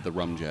by the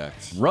Rum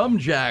Jacks. Rum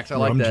Jacks. I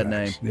like that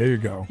name. There you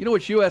go. You know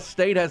which U.S.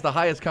 state has the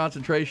highest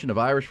concentration of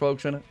Irish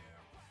folks in it?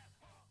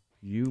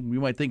 You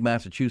might think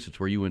Massachusetts,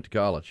 where you went to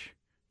college.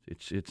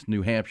 It's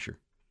New Hampshire.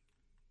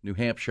 New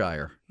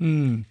Hampshire,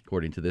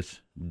 according to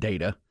this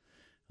data.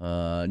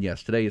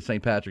 Yes, today is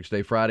St. Patrick's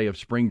Day, Friday of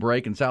spring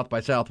break and South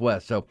by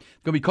Southwest. So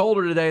it's going to be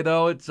colder today,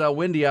 though. It's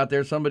windy out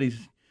there.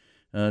 Somebody's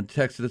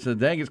texted us and said,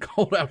 dang, it's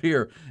cold out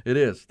here. It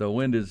is. The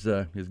wind is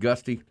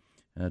gusty.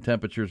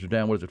 Temperatures are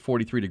down,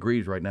 43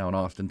 degrees right now in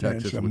Austin,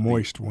 Texas. It's a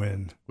moist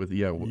wind.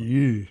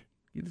 You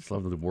just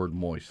love the word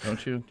moist,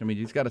 don't you? I mean,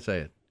 you just got to say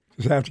it.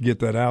 Just have to get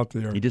that out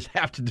there. You just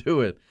have to do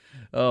it.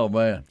 Oh,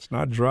 man. It's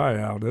not dry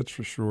out, that's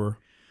for sure.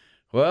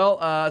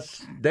 Well,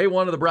 day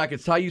one of the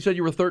brackets. Ty, you said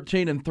you were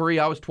 13-3.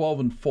 I was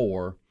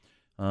 12-4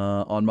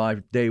 on my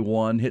day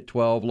one. Hit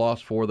 12,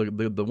 lost 4.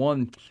 The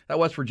one, that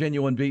West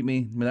Virginia one beat me.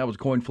 I mean, that was a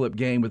coin flip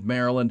game with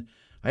Maryland.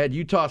 I had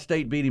Utah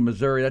State beating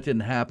Missouri. That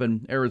didn't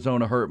happen.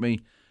 Arizona hurt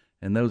me.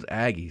 And those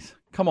Aggies.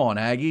 Come on,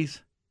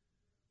 Aggies.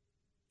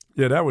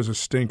 Yeah, that was a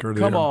stinker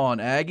there. Come on,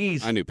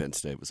 Aggies. I knew Penn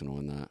State was going to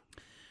win that.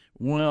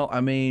 Well, I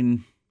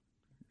mean,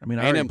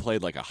 A&M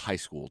played like a high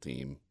school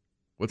team.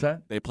 What's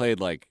that? They played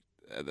like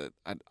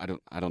I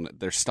don't know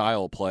their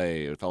style of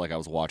play. It felt like I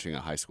was watching a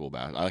high school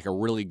like a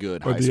really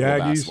good high school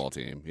basketball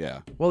team. Yeah.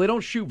 Well, they don't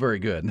shoot very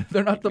good.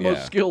 They're not the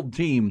most skilled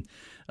team,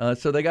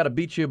 so they got to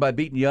beat you by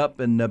beating you up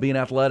and being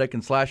athletic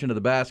and slashing to the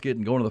basket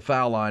and going to the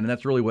foul line. And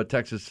that's really what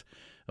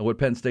what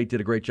Penn State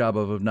did a great job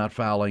of not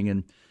fouling.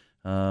 And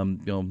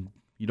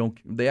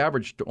they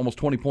averaged almost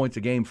 20 points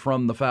a game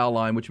from the foul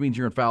line, which means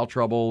you're in foul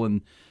trouble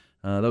and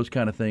those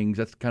kind of things.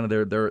 That's kind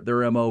of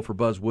their MO for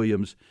Buzz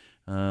Williams.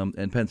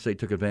 And Penn State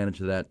took advantage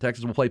of that.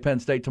 Texas will play Penn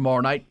State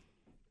tomorrow night,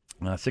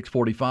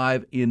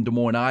 6:45 in Des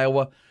Moines,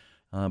 Iowa.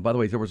 By the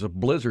way, there was a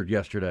blizzard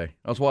yesterday.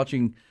 I was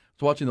watching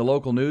the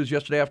local news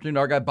yesterday afternoon.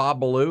 Our guy Bob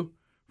Ballou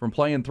from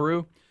Playing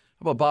Through.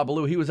 How about Bob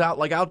Ballou? He was out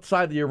like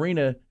outside the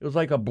arena. It was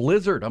like a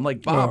blizzard. I'm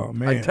like, Bob,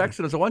 I texted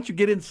him. I said, why don't you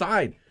get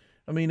inside?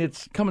 I mean,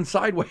 it's coming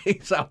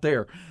sideways out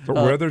there. The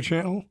Weather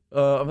Channel?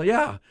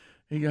 Yeah.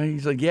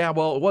 He's like, yeah,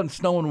 well, it wasn't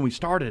snowing when we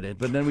started it,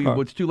 but then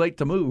it's too late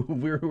to move.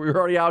 We were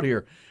already out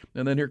here.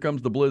 And then here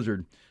comes the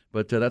blizzard.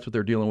 But that's what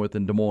they're dealing with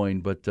in Des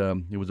Moines. But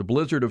it was a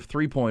blizzard of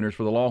three-pointers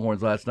for the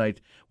Longhorns last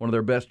night, one of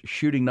their best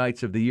shooting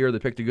nights of the year. They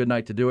picked a good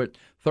night to do it.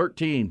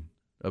 13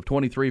 of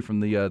 23 from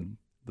the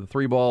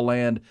three-ball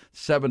land,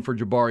 7 for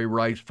Jabari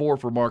Rice, 4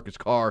 for Marcus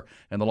Carr,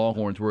 and the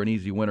Longhorns were an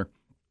easy winner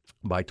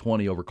by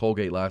 20 over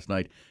Colgate last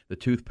night. The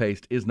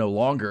toothpaste is no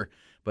longer.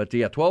 But,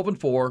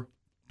 12-4.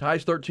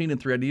 Ty's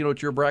 13-3. Do you know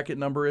what your bracket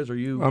number is? I'm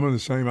in the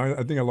same. I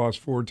think I lost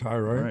 4, Ty,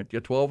 right? All right,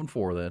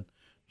 12-4 then.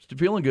 Still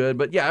feeling good,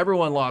 but yeah,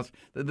 everyone lost.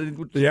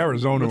 The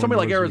Arizona. Somebody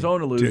like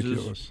Arizona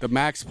ridiculous. loses. The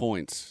max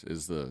points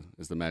is the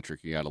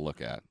metric you got to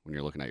look at when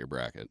you're looking at your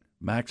bracket.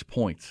 Max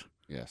points.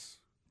 Yes.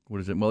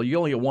 What is it? Well, you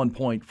only get 1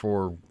 point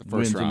for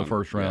wins in the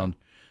first round.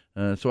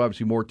 Yeah. So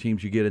obviously more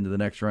teams you get into the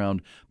next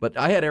round. But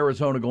I had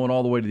Arizona going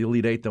all the way to the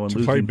Elite Eight though, and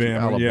losing to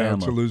Alabama. Yeah,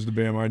 to lose to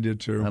Bama, I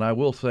did too. And I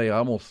will say,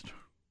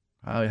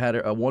 I had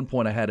at one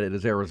point I had it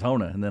as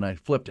Arizona, and then I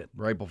flipped it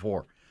right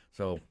before.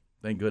 So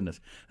thank goodness.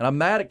 And I'm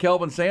mad at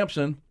Kelvin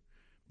Sampson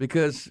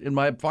because in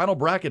my final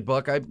bracket,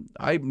 Buck,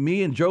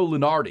 me and Joe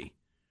Lunardi,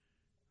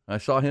 I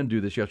saw him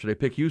do this yesterday.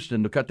 Pick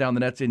Houston to cut down the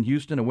nets in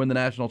Houston and win the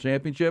national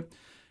championship.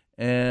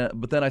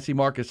 But then I see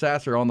Marcus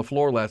Sasser on the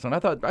floor last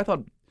night. I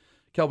thought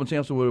Kelvin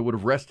Sampson would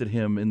have rested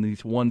him in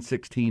these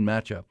 1-16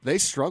 matchup. They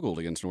struggled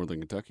against Northern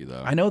Kentucky,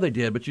 though. I know they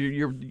did, but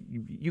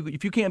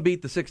if you can't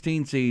beat the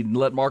 16 seed and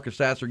let Marcus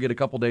Sasser get a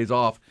couple days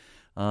off,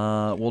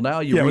 well, now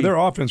you. Yeah, but their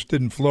offense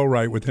didn't flow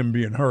right with him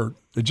being hurt.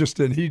 It just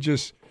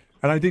didn't.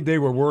 And I think they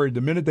were worried.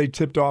 The minute they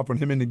tipped off on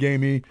him in the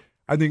game,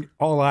 I think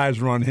all eyes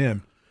were on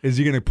him. Is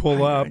he going to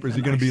pull up? Is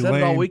he going to be lame? I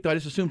said it all week, though. I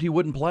just assumed he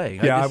wouldn't play.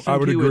 Yeah, I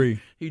would agree.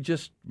 He'd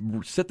just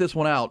sit this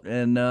one out.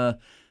 And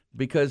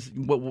because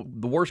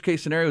the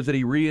worst-case scenario is that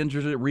he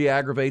re-injures it,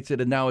 re-aggravates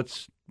it, and now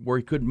it's where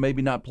he could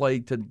maybe not play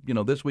to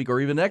this week or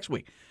even next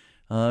week.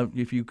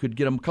 If you could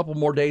get him a couple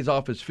more days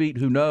off his feet,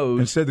 who knows?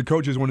 Instead, the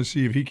coaches want to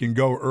see if he can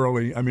go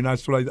early. I mean,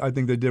 that's what I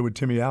think they did with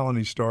Timmy Allen.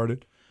 He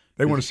started.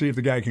 They want to see if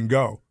the guy can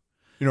go.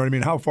 You know what I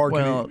mean? How far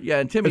can he? Yeah,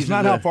 and Timmy's it's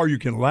not how far you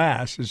can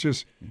last. It's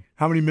just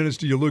how many minutes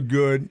do you look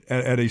good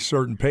at a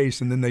certain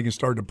pace, and then they can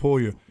start to pull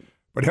you.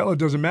 But hell, it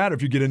doesn't matter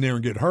if you get in there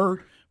and get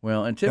hurt.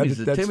 Well, and Timmy's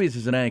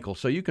is an ankle,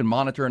 so you can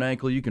monitor an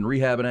ankle, you can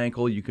rehab an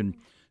ankle, you can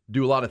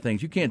do a lot of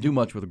things. You can't do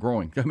much with a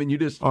groin. I mean,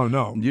 there's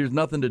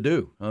nothing to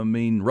do. I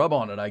mean, rub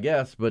on it, I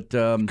guess, but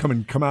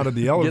come out of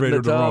the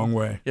elevator the wrong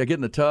way. Yeah, get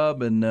in the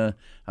tub, and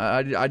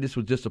I just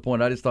was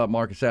disappointed. I just thought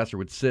Marcus Sasser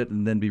would sit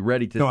and then be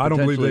ready to. No, I don't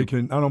believe they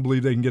can. I don't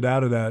believe they can get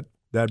out of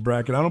that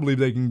bracket. I don't believe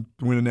they can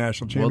win a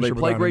national championship. Well, they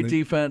play great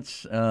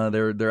defense.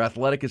 They're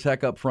athletic as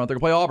heck up front. They're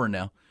gonna play Auburn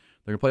now.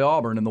 They're gonna play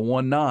Auburn in the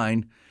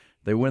 1-9.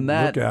 They win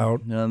that, look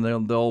out, and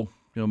they'll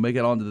make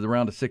it onto the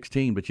round of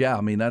 16. But yeah,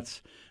 I mean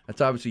that's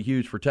obviously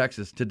huge for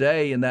Texas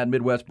today in that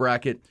Midwest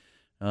bracket.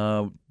 We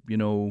got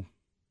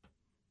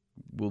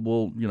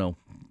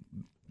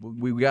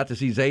to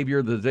see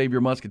Xavier. The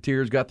Xavier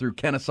Musketeers got through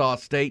Kennesaw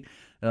State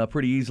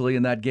pretty easily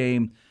in that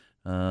game.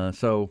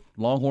 So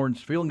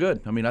Longhorns feeling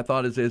good. I mean, I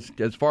thought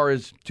as far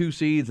as 2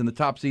 seeds and the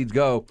top seeds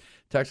go,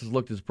 Texas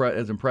looked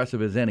as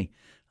impressive as any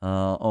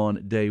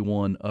on day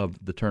 1 of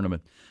the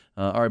tournament.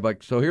 All right,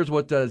 Mike. So here's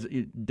what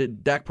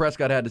Dak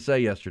Prescott had to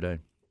say yesterday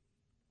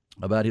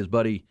about his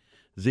buddy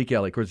Zeke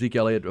Elliott. Of course, Zeke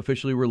Elliott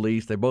officially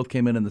released. They both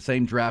came in the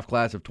same draft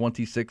class of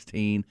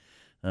 2016.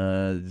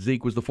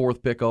 Zeke was the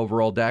 4th pick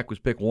overall. Dak was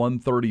pick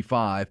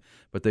 135,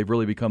 but they've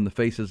really become the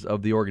faces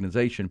of the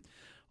organization.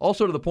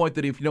 Also to the point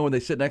that when they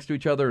sit next to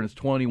each other and it's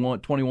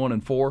 21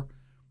 and 4,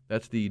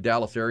 that's the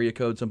Dallas area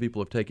code. Some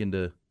people have taken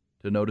to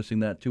noticing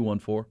that,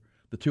 214.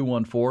 The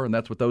 214, and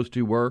that's what those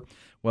two were.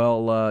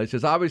 Well, he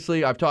says,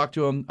 obviously, I've talked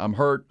to him. I'm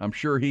hurt. I'm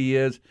sure he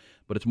is,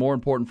 but it's more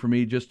important for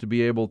me just to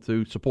be able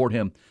to support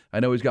him. I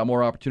know he's got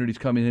more opportunities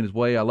coming in his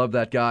way. I love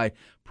that guy.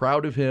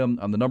 Proud of him.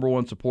 I'm the number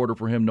 1 supporter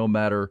for him no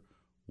matter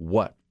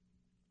what.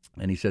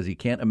 And he says he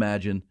can't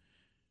imagine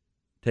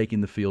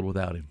taking the field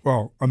without him.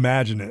 Well,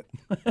 imagine it,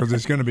 because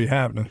it's going to be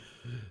happening.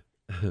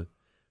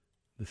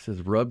 This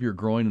says, rub your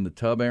groin in the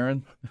tub,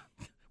 Aaron.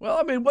 Well,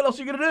 I mean, what else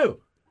are you going to do?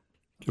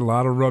 Get a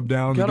lot of rub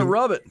down. Got to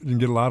rub it. And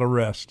get a lot of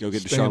rest. Go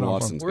get Deshaun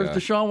Watson. Where's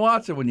Deshaun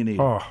Watson when you need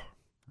him? Oh.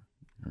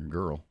 Or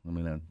girl. I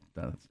mean,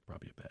 that's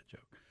probably a bad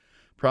joke.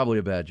 Probably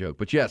a bad joke.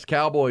 But, yes,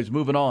 Cowboys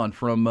moving on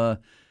from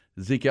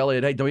Zeke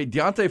Elliott. Hey,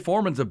 D'Onta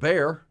Foreman's a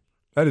Bear.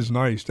 That is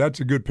nice. That's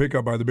a good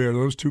pickup by the Bears.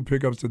 Those 2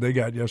 pickups that they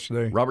got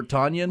yesterday. Robert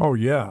Tonyan. Oh,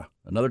 yeah.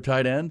 Another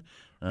tight end.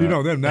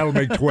 That'll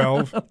make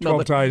 12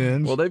 tight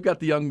ends. Well, they've got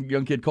the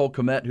young kid Cole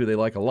Kmet, who they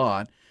like a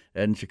lot.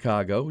 And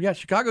Chicago. Yeah,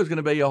 Chicago's going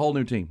to be a whole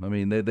new team. I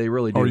mean, they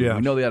really do. Oh, yeah.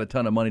 We know they had a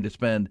ton of money to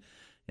spend,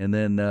 and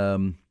then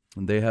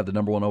they had the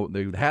number 1.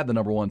 They had the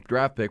number 1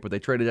 draft pick, but they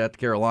traded that to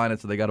Carolina,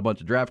 so they got a bunch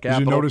of draft capital.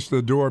 Did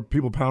you notice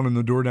people pounding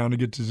the door down to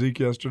get to Zeke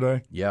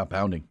yesterday? Yeah,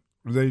 pounding.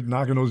 Were they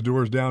knocking those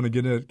doors down to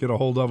get a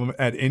hold of him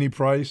at any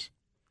price,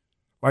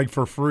 like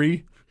for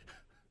free?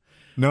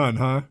 None,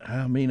 huh?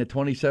 I mean, a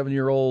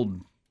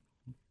 27-year-old.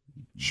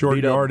 Short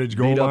yardage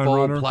goal line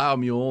runner. Plow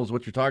mule is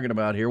what you're talking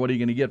about here. What are you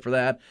going to get for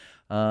that?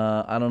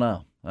 I don't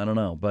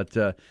know. But,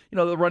 the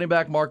running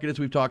back market, as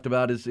we've talked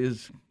about,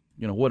 is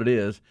what it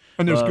is.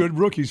 And there's good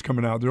rookies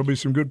coming out. There'll be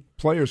some good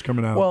players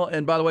coming out. Well,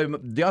 and by the way,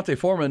 D'Onta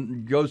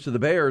Foreman goes to the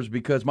Bears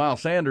because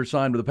Miles Sanders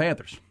signed with the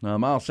Panthers.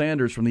 Miles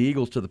Sanders from the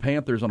Eagles to the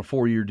Panthers on a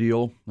 4-year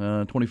deal,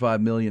 $25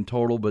 million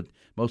total, but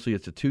mostly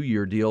it's a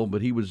 2-year deal.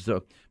 But he was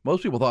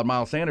most people thought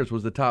Miles Sanders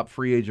was the top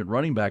free agent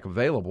running back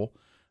available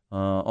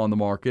on the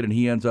market, and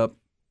he ends up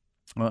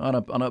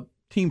on a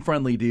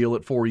team-friendly deal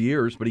at 4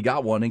 years, but he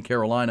got one in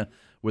Carolina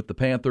with the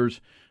Panthers.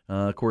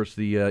 Of course,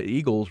 the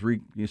Eagles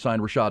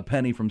signed Rashad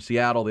Penny from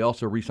Seattle. They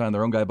also re-signed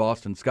their own guy,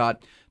 Boston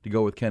Scott, to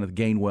go with Kenneth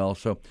Gainwell.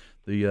 So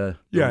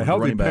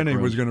healthy Penny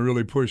was going to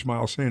really push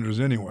Miles Sanders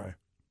anyway.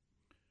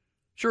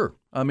 Sure.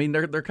 I mean,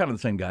 they're kind of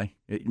the same guy.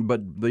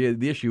 But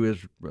the issue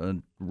is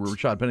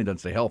Rashad Penny doesn't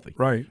stay healthy.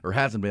 Right. Or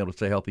hasn't been able to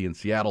stay healthy in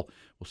Seattle.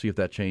 We'll see if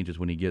that changes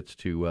when he gets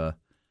to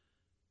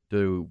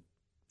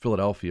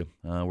Philadelphia,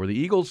 where the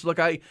Eagles, look,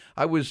 I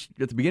was,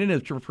 at the beginning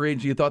of free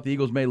agency, you thought the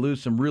Eagles may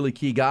lose some really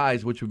key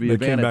guys, which would be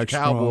advantage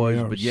Cowboys.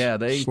 Strong,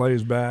 But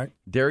Slay's back.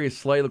 Darius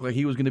Slay looked like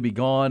he was going to be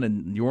gone,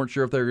 and you weren't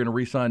sure if they were going to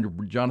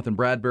re-sign Jonathan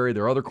Bradbury,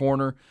 their other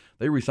corner.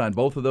 They re-signed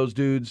both of those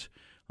dudes.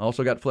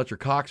 Also got Fletcher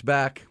Cox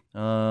back.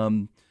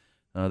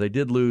 They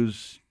did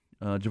lose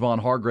Javon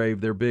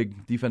Hargrave, their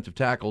big defensive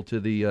tackle,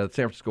 to the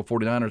San Francisco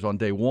 49ers on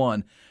day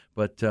 1.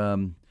 But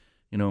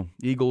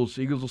Eagles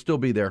will still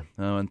be there.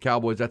 And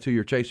Cowboys, that's who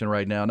you're chasing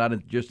right now, not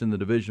just in the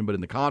division, but in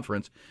the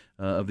conference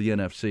of the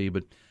NFC.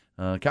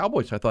 But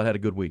Cowboys, I thought, had a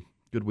good week.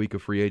 Good week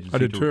of free agency. I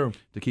did too.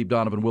 To keep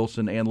Donovan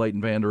Wilson and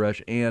Leighton Vander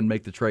Esch and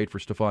make the trade for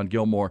Stephon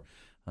Gilmore.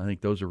 I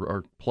think those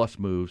are plus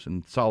moves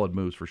and solid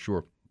moves for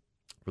sure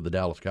for the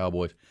Dallas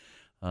Cowboys.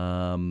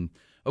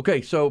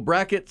 Okay, so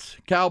brackets,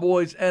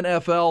 Cowboys,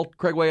 NFL.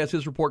 Craig Way has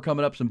his report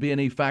coming up, some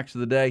B&E facts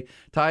of the day.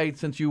 Ty,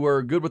 since you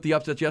were good with the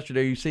upsets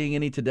yesterday, are you seeing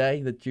any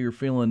today that you're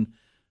feeling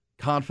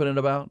confident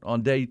about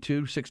on day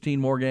 2, 16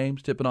 more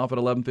games, tipping off at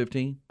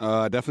 11:15?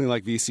 Definitely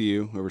like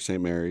VCU over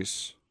St.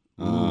 Mary's.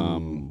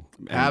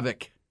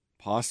 Havoc.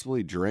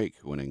 Possibly Drake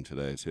winning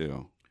today,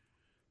 too.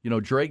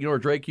 Drake, where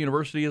Drake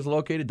University is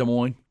located? Des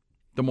Moines,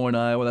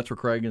 Iowa. That's where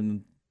Craig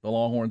and the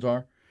Longhorns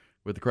are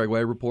with the Craig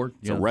Way report.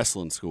 It's a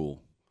wrestling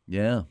school.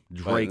 Yeah,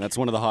 Drake. That's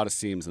one of the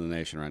hottest teams in the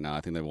nation right now.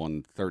 I think they've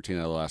won 13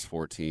 out of the last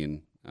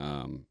 14.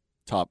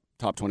 Top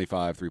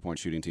 25 3-point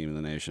shooting team in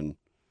the nation.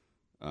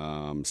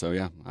 So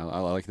yeah, I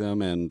like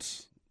them. And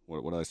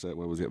what did I say?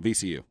 What was it?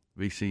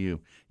 VCU.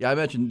 Yeah, I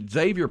mentioned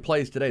Xavier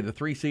plays today, the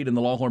 3 seed in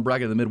the Longhorn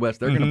bracket of the Midwest.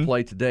 They're going to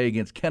play today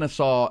against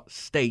Kennesaw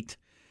State.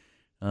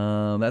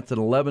 That's an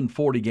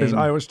 11:40 game. Is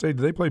Iowa State?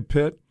 Do they play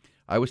Pitt?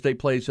 Iowa State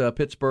plays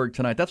Pittsburgh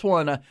tonight. That's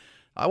one.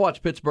 I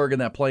watched Pittsburgh in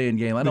that play-in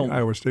game. I think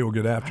Iowa State will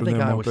get after them. I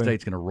think Iowa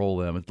State's going to roll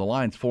them. If the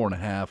line's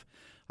 4.5,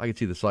 I can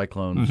see the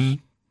Cyclones.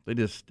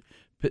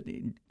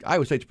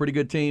 Iowa State's a pretty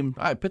good team.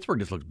 Pittsburgh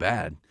just looks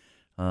bad.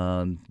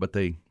 But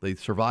they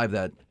survived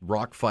that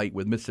rock fight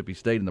with Mississippi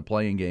State in the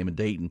play-in game in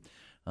Dayton,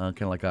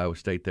 kind of like Iowa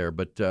State there.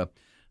 But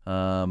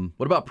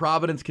what about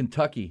Providence,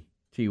 Kentucky,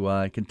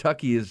 T.Y.?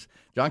 Kentucky is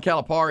John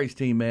Calipari's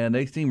team, man.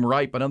 They seem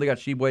ripe. I know they got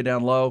Sheboy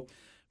down low,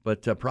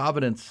 but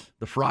Providence,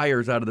 the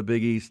Friars out of the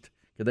Big East,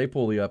 could they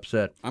pull the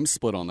upset? I'm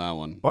split on that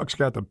one. Buck's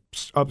got the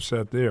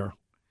upset there. How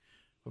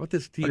about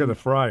this team? I got the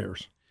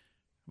Friars.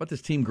 How about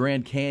this team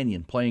Grand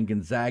Canyon playing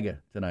Gonzaga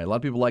tonight? A lot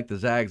of people like the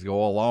Zags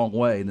go a long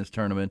way in this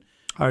tournament.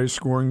 Highest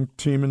scoring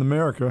team in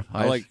America.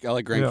 I like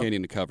Grand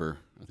Canyon to cover.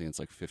 I think it's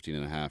like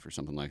 15.5 or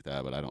something like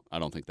that. But I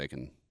don't think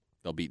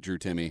they'll beat Drew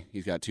Timme.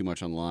 He's got too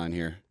much on the line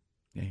here.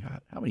 Yeah,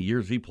 how many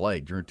years he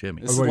played, Drew Timme?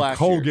 This is last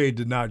Colgate year.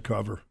 did not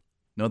cover.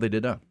 No, they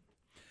did not.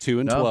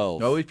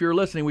 2-12. No, if you're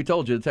listening, we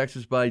told you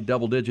Texas by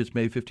double digits,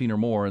 maybe 15 or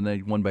more, and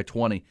they won by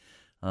 20.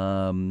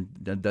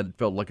 That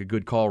felt like a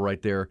good call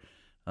right there.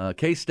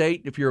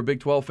 K-State, if you're a Big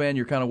 12 fan,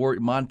 you're kind of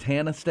worried.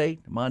 Montana State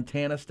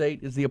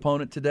is the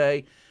opponent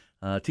today.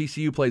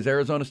 TCU plays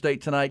Arizona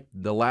State tonight,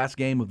 the last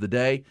game of the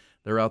day.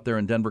 They're out there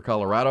in Denver,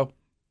 Colorado.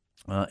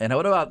 And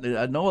what about,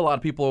 I know a lot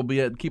of people will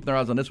be keeping their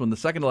eyes on this one. The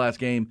second to last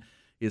game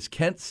is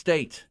Kent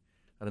State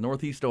out of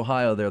Northeast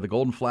Ohio there. The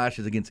Golden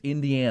Flashes against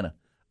Indiana.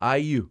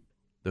 IU,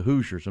 the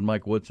Hoosiers, and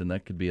Mike Woodson.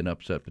 That could be an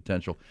upset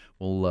potential.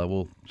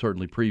 We'll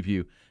certainly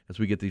preview as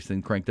we get these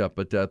things cranked up.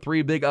 But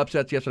 3 big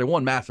upsets yesterday.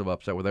 One massive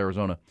upset with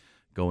Arizona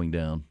going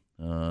down,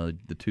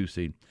 the 2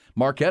 seed.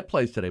 Marquette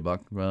plays today,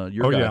 Buck.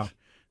 Your guys. Yeah.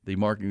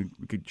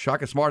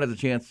 Shaka Smart has a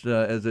chance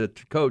as a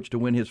coach to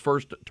win his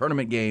first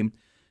tournament game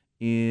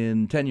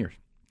in 10 years.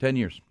 10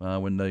 years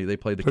when they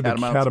played the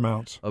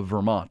Catamounts of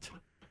Vermont.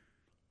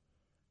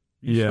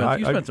 You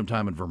spent some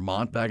time in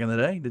Vermont back in the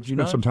day, did you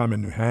not? Spent some time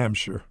in New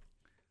Hampshire.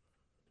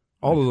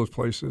 All of those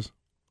places.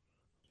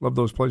 Love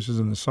those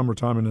places in the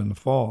summertime and in the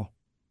fall.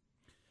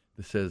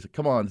 This says,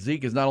 come on,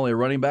 Zeke is not only a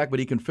running back, but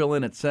he can fill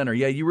in at center.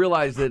 Yeah, you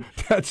realize that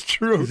that's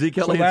true. Zeke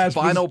Elliott's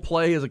final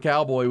play as a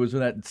Cowboy was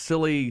in that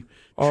silly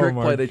trick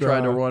play they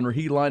tried to run where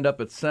he lined up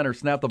at center,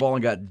 snapped the ball,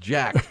 and got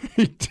jacked.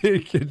 He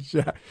did get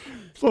jacked.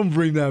 Someone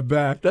bring that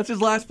back. That's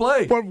his last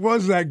play. What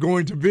was that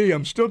going to be?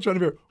 I'm still trying to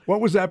figure out,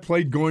 what was that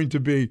play going to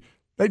be?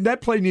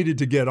 That play needed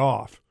to get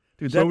off.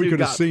 Dude, so we could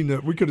have seen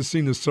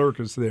the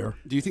circus there.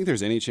 Do you think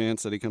there's any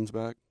chance that he comes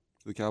back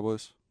to the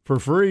Cowboys? For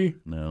free?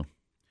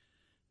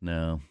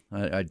 No,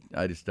 I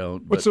just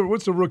don't. What's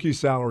the rookie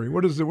salary?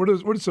 What's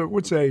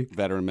a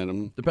veteran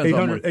minimum? Depends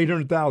on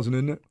 800,000,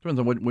 isn't it? Depends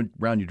on what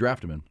round you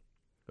draft him in.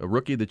 A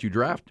rookie that you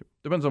draft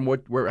depends on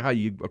how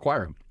you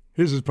acquire him.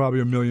 His is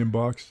probably $1 million.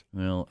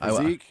 Well,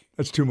 Zeke,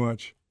 that's too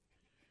much.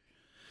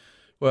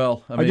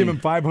 Well, I give him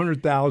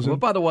 $500,000. Well,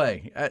 by the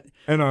way,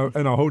 and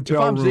a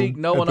hotel room Zeke,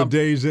 at the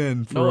Days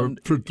Inn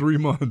for 3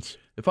 months.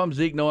 If I'm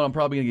Zeke, knowing I'm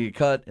probably going to get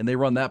cut, and they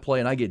run that play,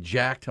 and I get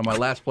jacked on my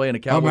last play in a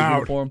Cowboys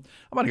uniform,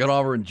 I'm going to go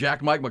over and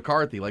jack Mike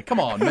McCarthy. Like, come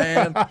on,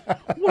 man,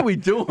 what are we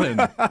doing?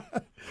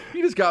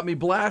 You just got me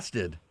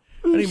blasted.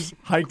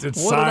 Hiked it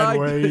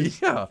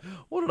sideways.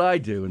 What did I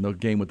do in the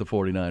game with the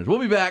 49ers? We'll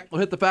be back. We'll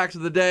hit the facts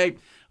of the day.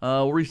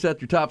 We'll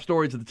reset your top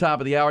stories at the top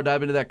of the hour.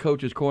 Dive into that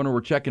Coach's Corner.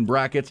 We're checking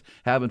brackets,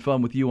 having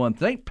fun with you on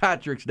St.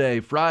 Patrick's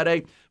Day,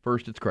 Friday.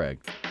 First, it's Craig.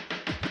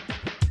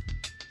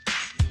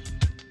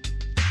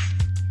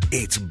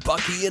 It's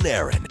Bucky and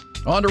Aaron.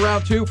 On to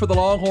round 2 for the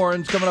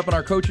Longhorns. Coming up in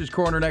our Coach's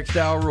Corner next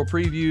hour, we'll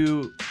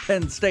preview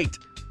Penn State.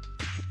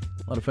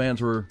 A lot of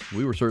fans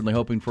we were certainly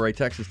hoping for a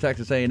Texas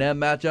A&M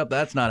matchup.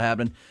 That's not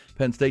happening.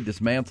 Penn State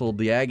dismantled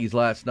the Aggies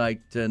last night,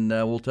 and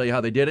we'll tell you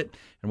how they did it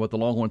and what the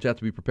Longhorns have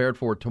to be prepared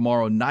for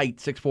tomorrow night,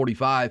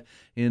 6:45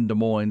 in Des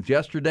Moines.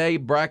 Yesterday,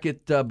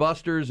 bracket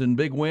busters and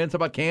big wins. How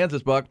about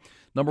Kansas, Buck?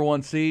 Number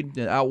 1 seed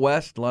out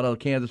west. A lot of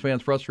Kansas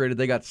fans frustrated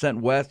they got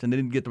sent west and they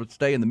didn't get to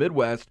stay in the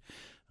Midwest.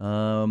 A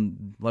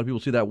lot of people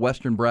see that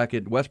West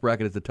bracket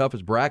as the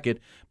toughest bracket,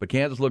 but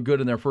Kansas looked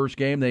good in their first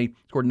game. They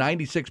scored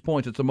 96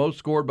 points. It's the most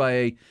scored by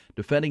a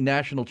defending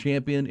national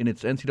champion in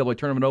its NCAA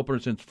tournament opener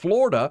since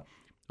Florida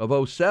of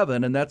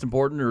 2007, and that's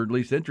important, or at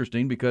least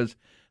interesting, because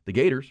the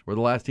Gators were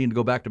the last team to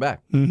go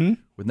back-to-back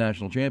with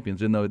national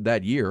champions in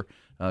that year.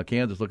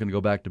 Kansas looking to go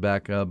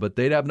back-to-back, but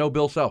they'd have no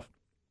Bill Self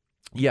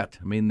yet.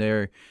 I mean,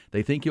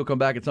 they think he'll come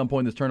back at some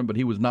point in this tournament, but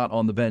he was not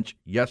on the bench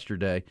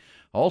yesterday.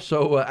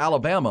 Also,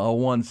 Alabama, a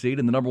 1 seed,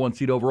 and the number 1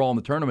 seed overall in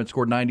the tournament,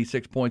 scored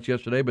 96 points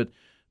yesterday, but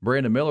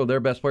Brandon Miller,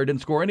 their best player,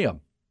 didn't score any of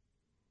them.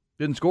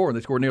 didn't score.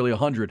 They scored nearly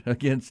 100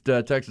 against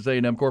Texas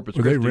A&M Corpus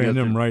Well, Christi. they ran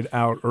yesterday. them right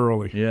out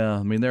early. Yeah,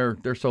 I mean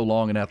they're so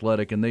long and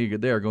athletic, and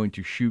they are going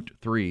to shoot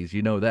threes.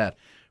 You know that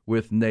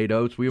with Nate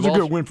Oates. It was a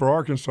good win for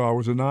Arkansas,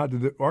 was it not?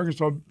 Did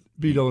Arkansas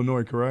beat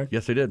Illinois, correct?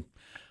 Yes, they did.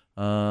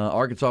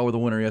 Arkansas were the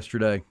winner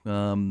yesterday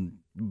in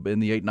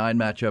the 8-9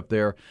 matchup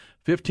there.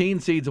 15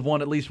 seeds have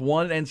won at least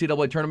one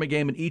NCAA tournament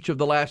game in each of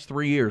the last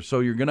 3 years. So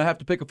you're going to have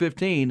to pick a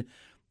 15.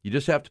 You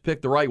just have to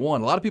pick the right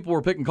one. A lot of people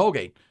were picking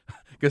Colgate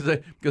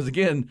because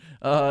again,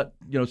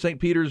 St.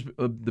 Peter's,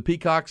 the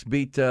Peacocks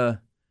beat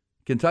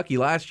Kentucky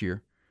last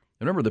year.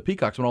 And remember, the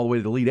Peacocks went all the way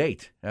to the Elite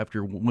Eight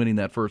after winning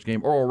that first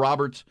game. Oral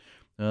Roberts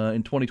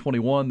in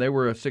 2021, they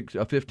were a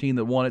 15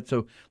 that won it. So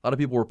a lot of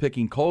people were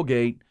picking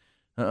Colgate.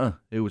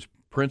 It was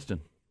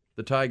Princeton,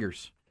 the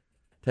Tigers,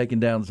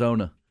 taking down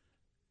Zona.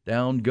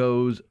 Down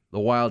goes the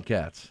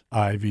Wildcats.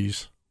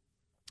 Ivies.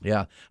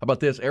 Yeah. How about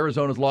this?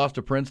 Arizona's loss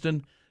to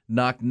Princeton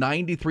knocked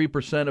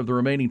 93% of the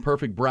remaining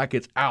perfect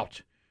brackets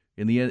out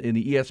in the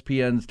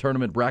ESPN's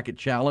Tournament Bracket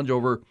Challenge.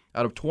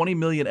 Out of 20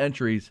 million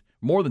entries,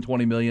 more than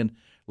 20 million,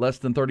 less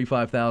than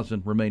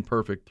 35,000 remain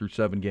perfect through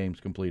 7 games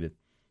completed.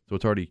 So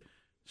it's already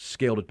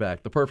scaled it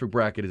back. The perfect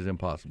bracket is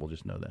impossible.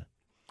 Just know that.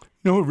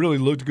 You know who really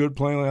looked good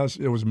playing last?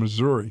 It was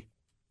Missouri.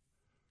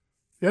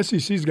 The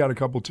SEC's got a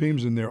couple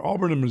teams in there.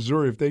 Auburn and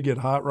Missouri, if they get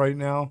hot right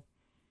now,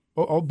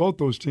 both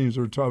those teams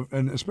are tough,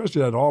 and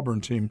especially that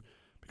Auburn team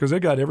because they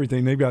got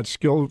everything. They've got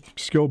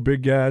skilled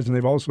big guys, and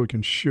they've also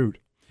can shoot.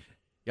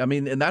 I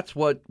mean, and that's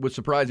what was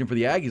surprising for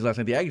the Aggies last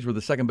night. The Aggies were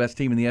the second best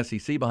team in the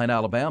SEC behind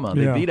Alabama.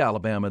 They beat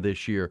Alabama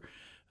this year,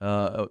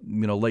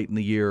 late in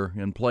the year,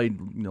 and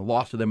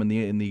lost to them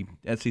in the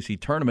SEC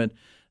tournament,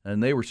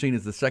 and they were seen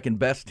as the second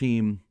best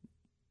team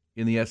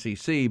in the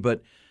SEC.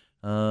 But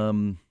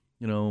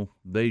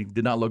they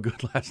did not look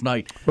good last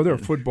night. Well, they're a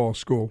football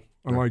school,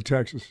 unlike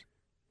Texas.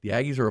 The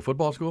Aggies are a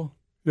football school?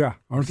 Yeah,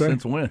 aren't they?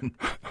 Since when?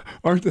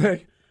 Aren't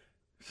they?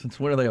 Since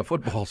when are they a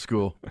football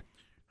school?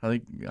 I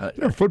think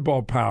they're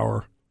football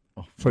power.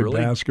 Play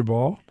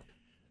basketball.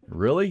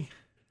 Really?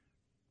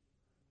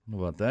 How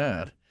about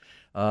that?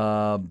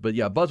 But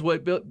yeah,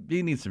 Buzzway,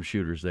 he needs some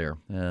shooters there.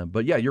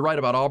 But yeah, you're right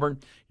about Auburn.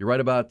 You're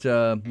right about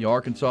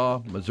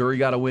Arkansas. Missouri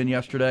got a win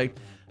yesterday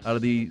out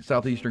of the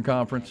Southeastern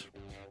Conference.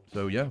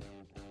 So yeah,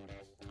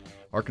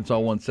 Arkansas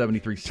won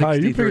 73-63. Ty,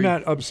 you picking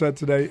that upset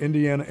today?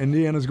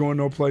 Indiana's going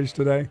no place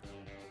today.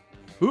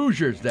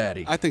 Hoosiers,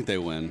 Daddy. I think they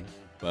win,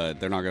 but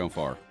they're not going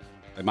far.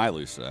 They might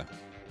lose today.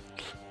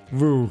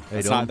 Woo.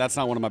 That's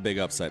not one of my big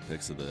upset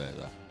picks of the day,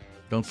 though.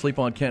 Don't sleep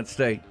on Kent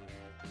State.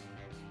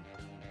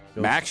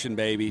 Maction,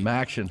 baby.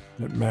 Maction.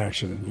 That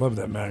Maction. Love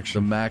that Maction.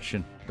 The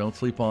Maction. Don't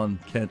sleep on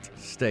Kent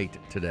State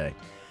today.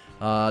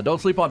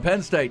 Don't sleep on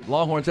Penn State.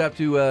 Longhorns have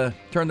to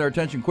turn their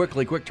attention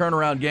quickly. Quick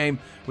turnaround game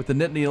with the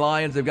Nittany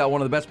Lions. They've got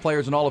one of the best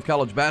players in all of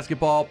college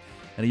basketball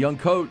and a young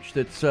coach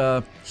that's...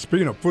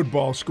 Speaking of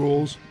football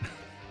schools...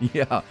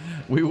 Yeah,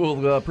 we will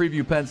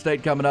preview Penn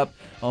State coming up.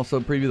 Also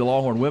preview the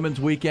Longhorn Women's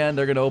Weekend.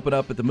 They're going to open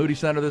up at the Moody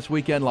Center this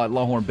weekend, like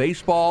Longhorn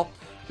Baseball,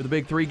 with a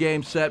big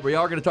 3-game set. We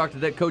are going to talk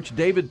to Coach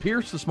David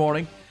Pierce this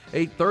morning,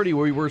 8:30.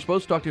 We were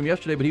supposed to talk to him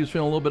yesterday, but he was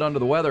feeling a little bit under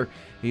the weather.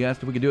 He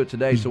asked if we could do it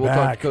today, so we'll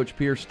talk to Coach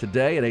Pierce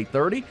today at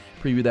 8:30,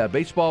 preview that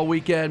baseball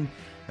weekend,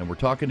 and we're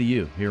talking to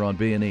you here on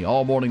B&E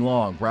all morning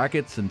long.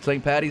 Brackets and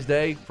St. Patty's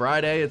Day,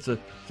 Friday. It's a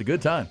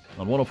good time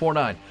on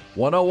 104.9,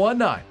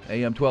 101.9,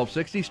 AM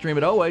 1260. Stream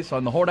it always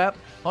on the Horn app,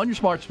 on your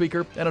smart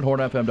speaker, and at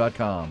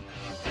hornfm.com.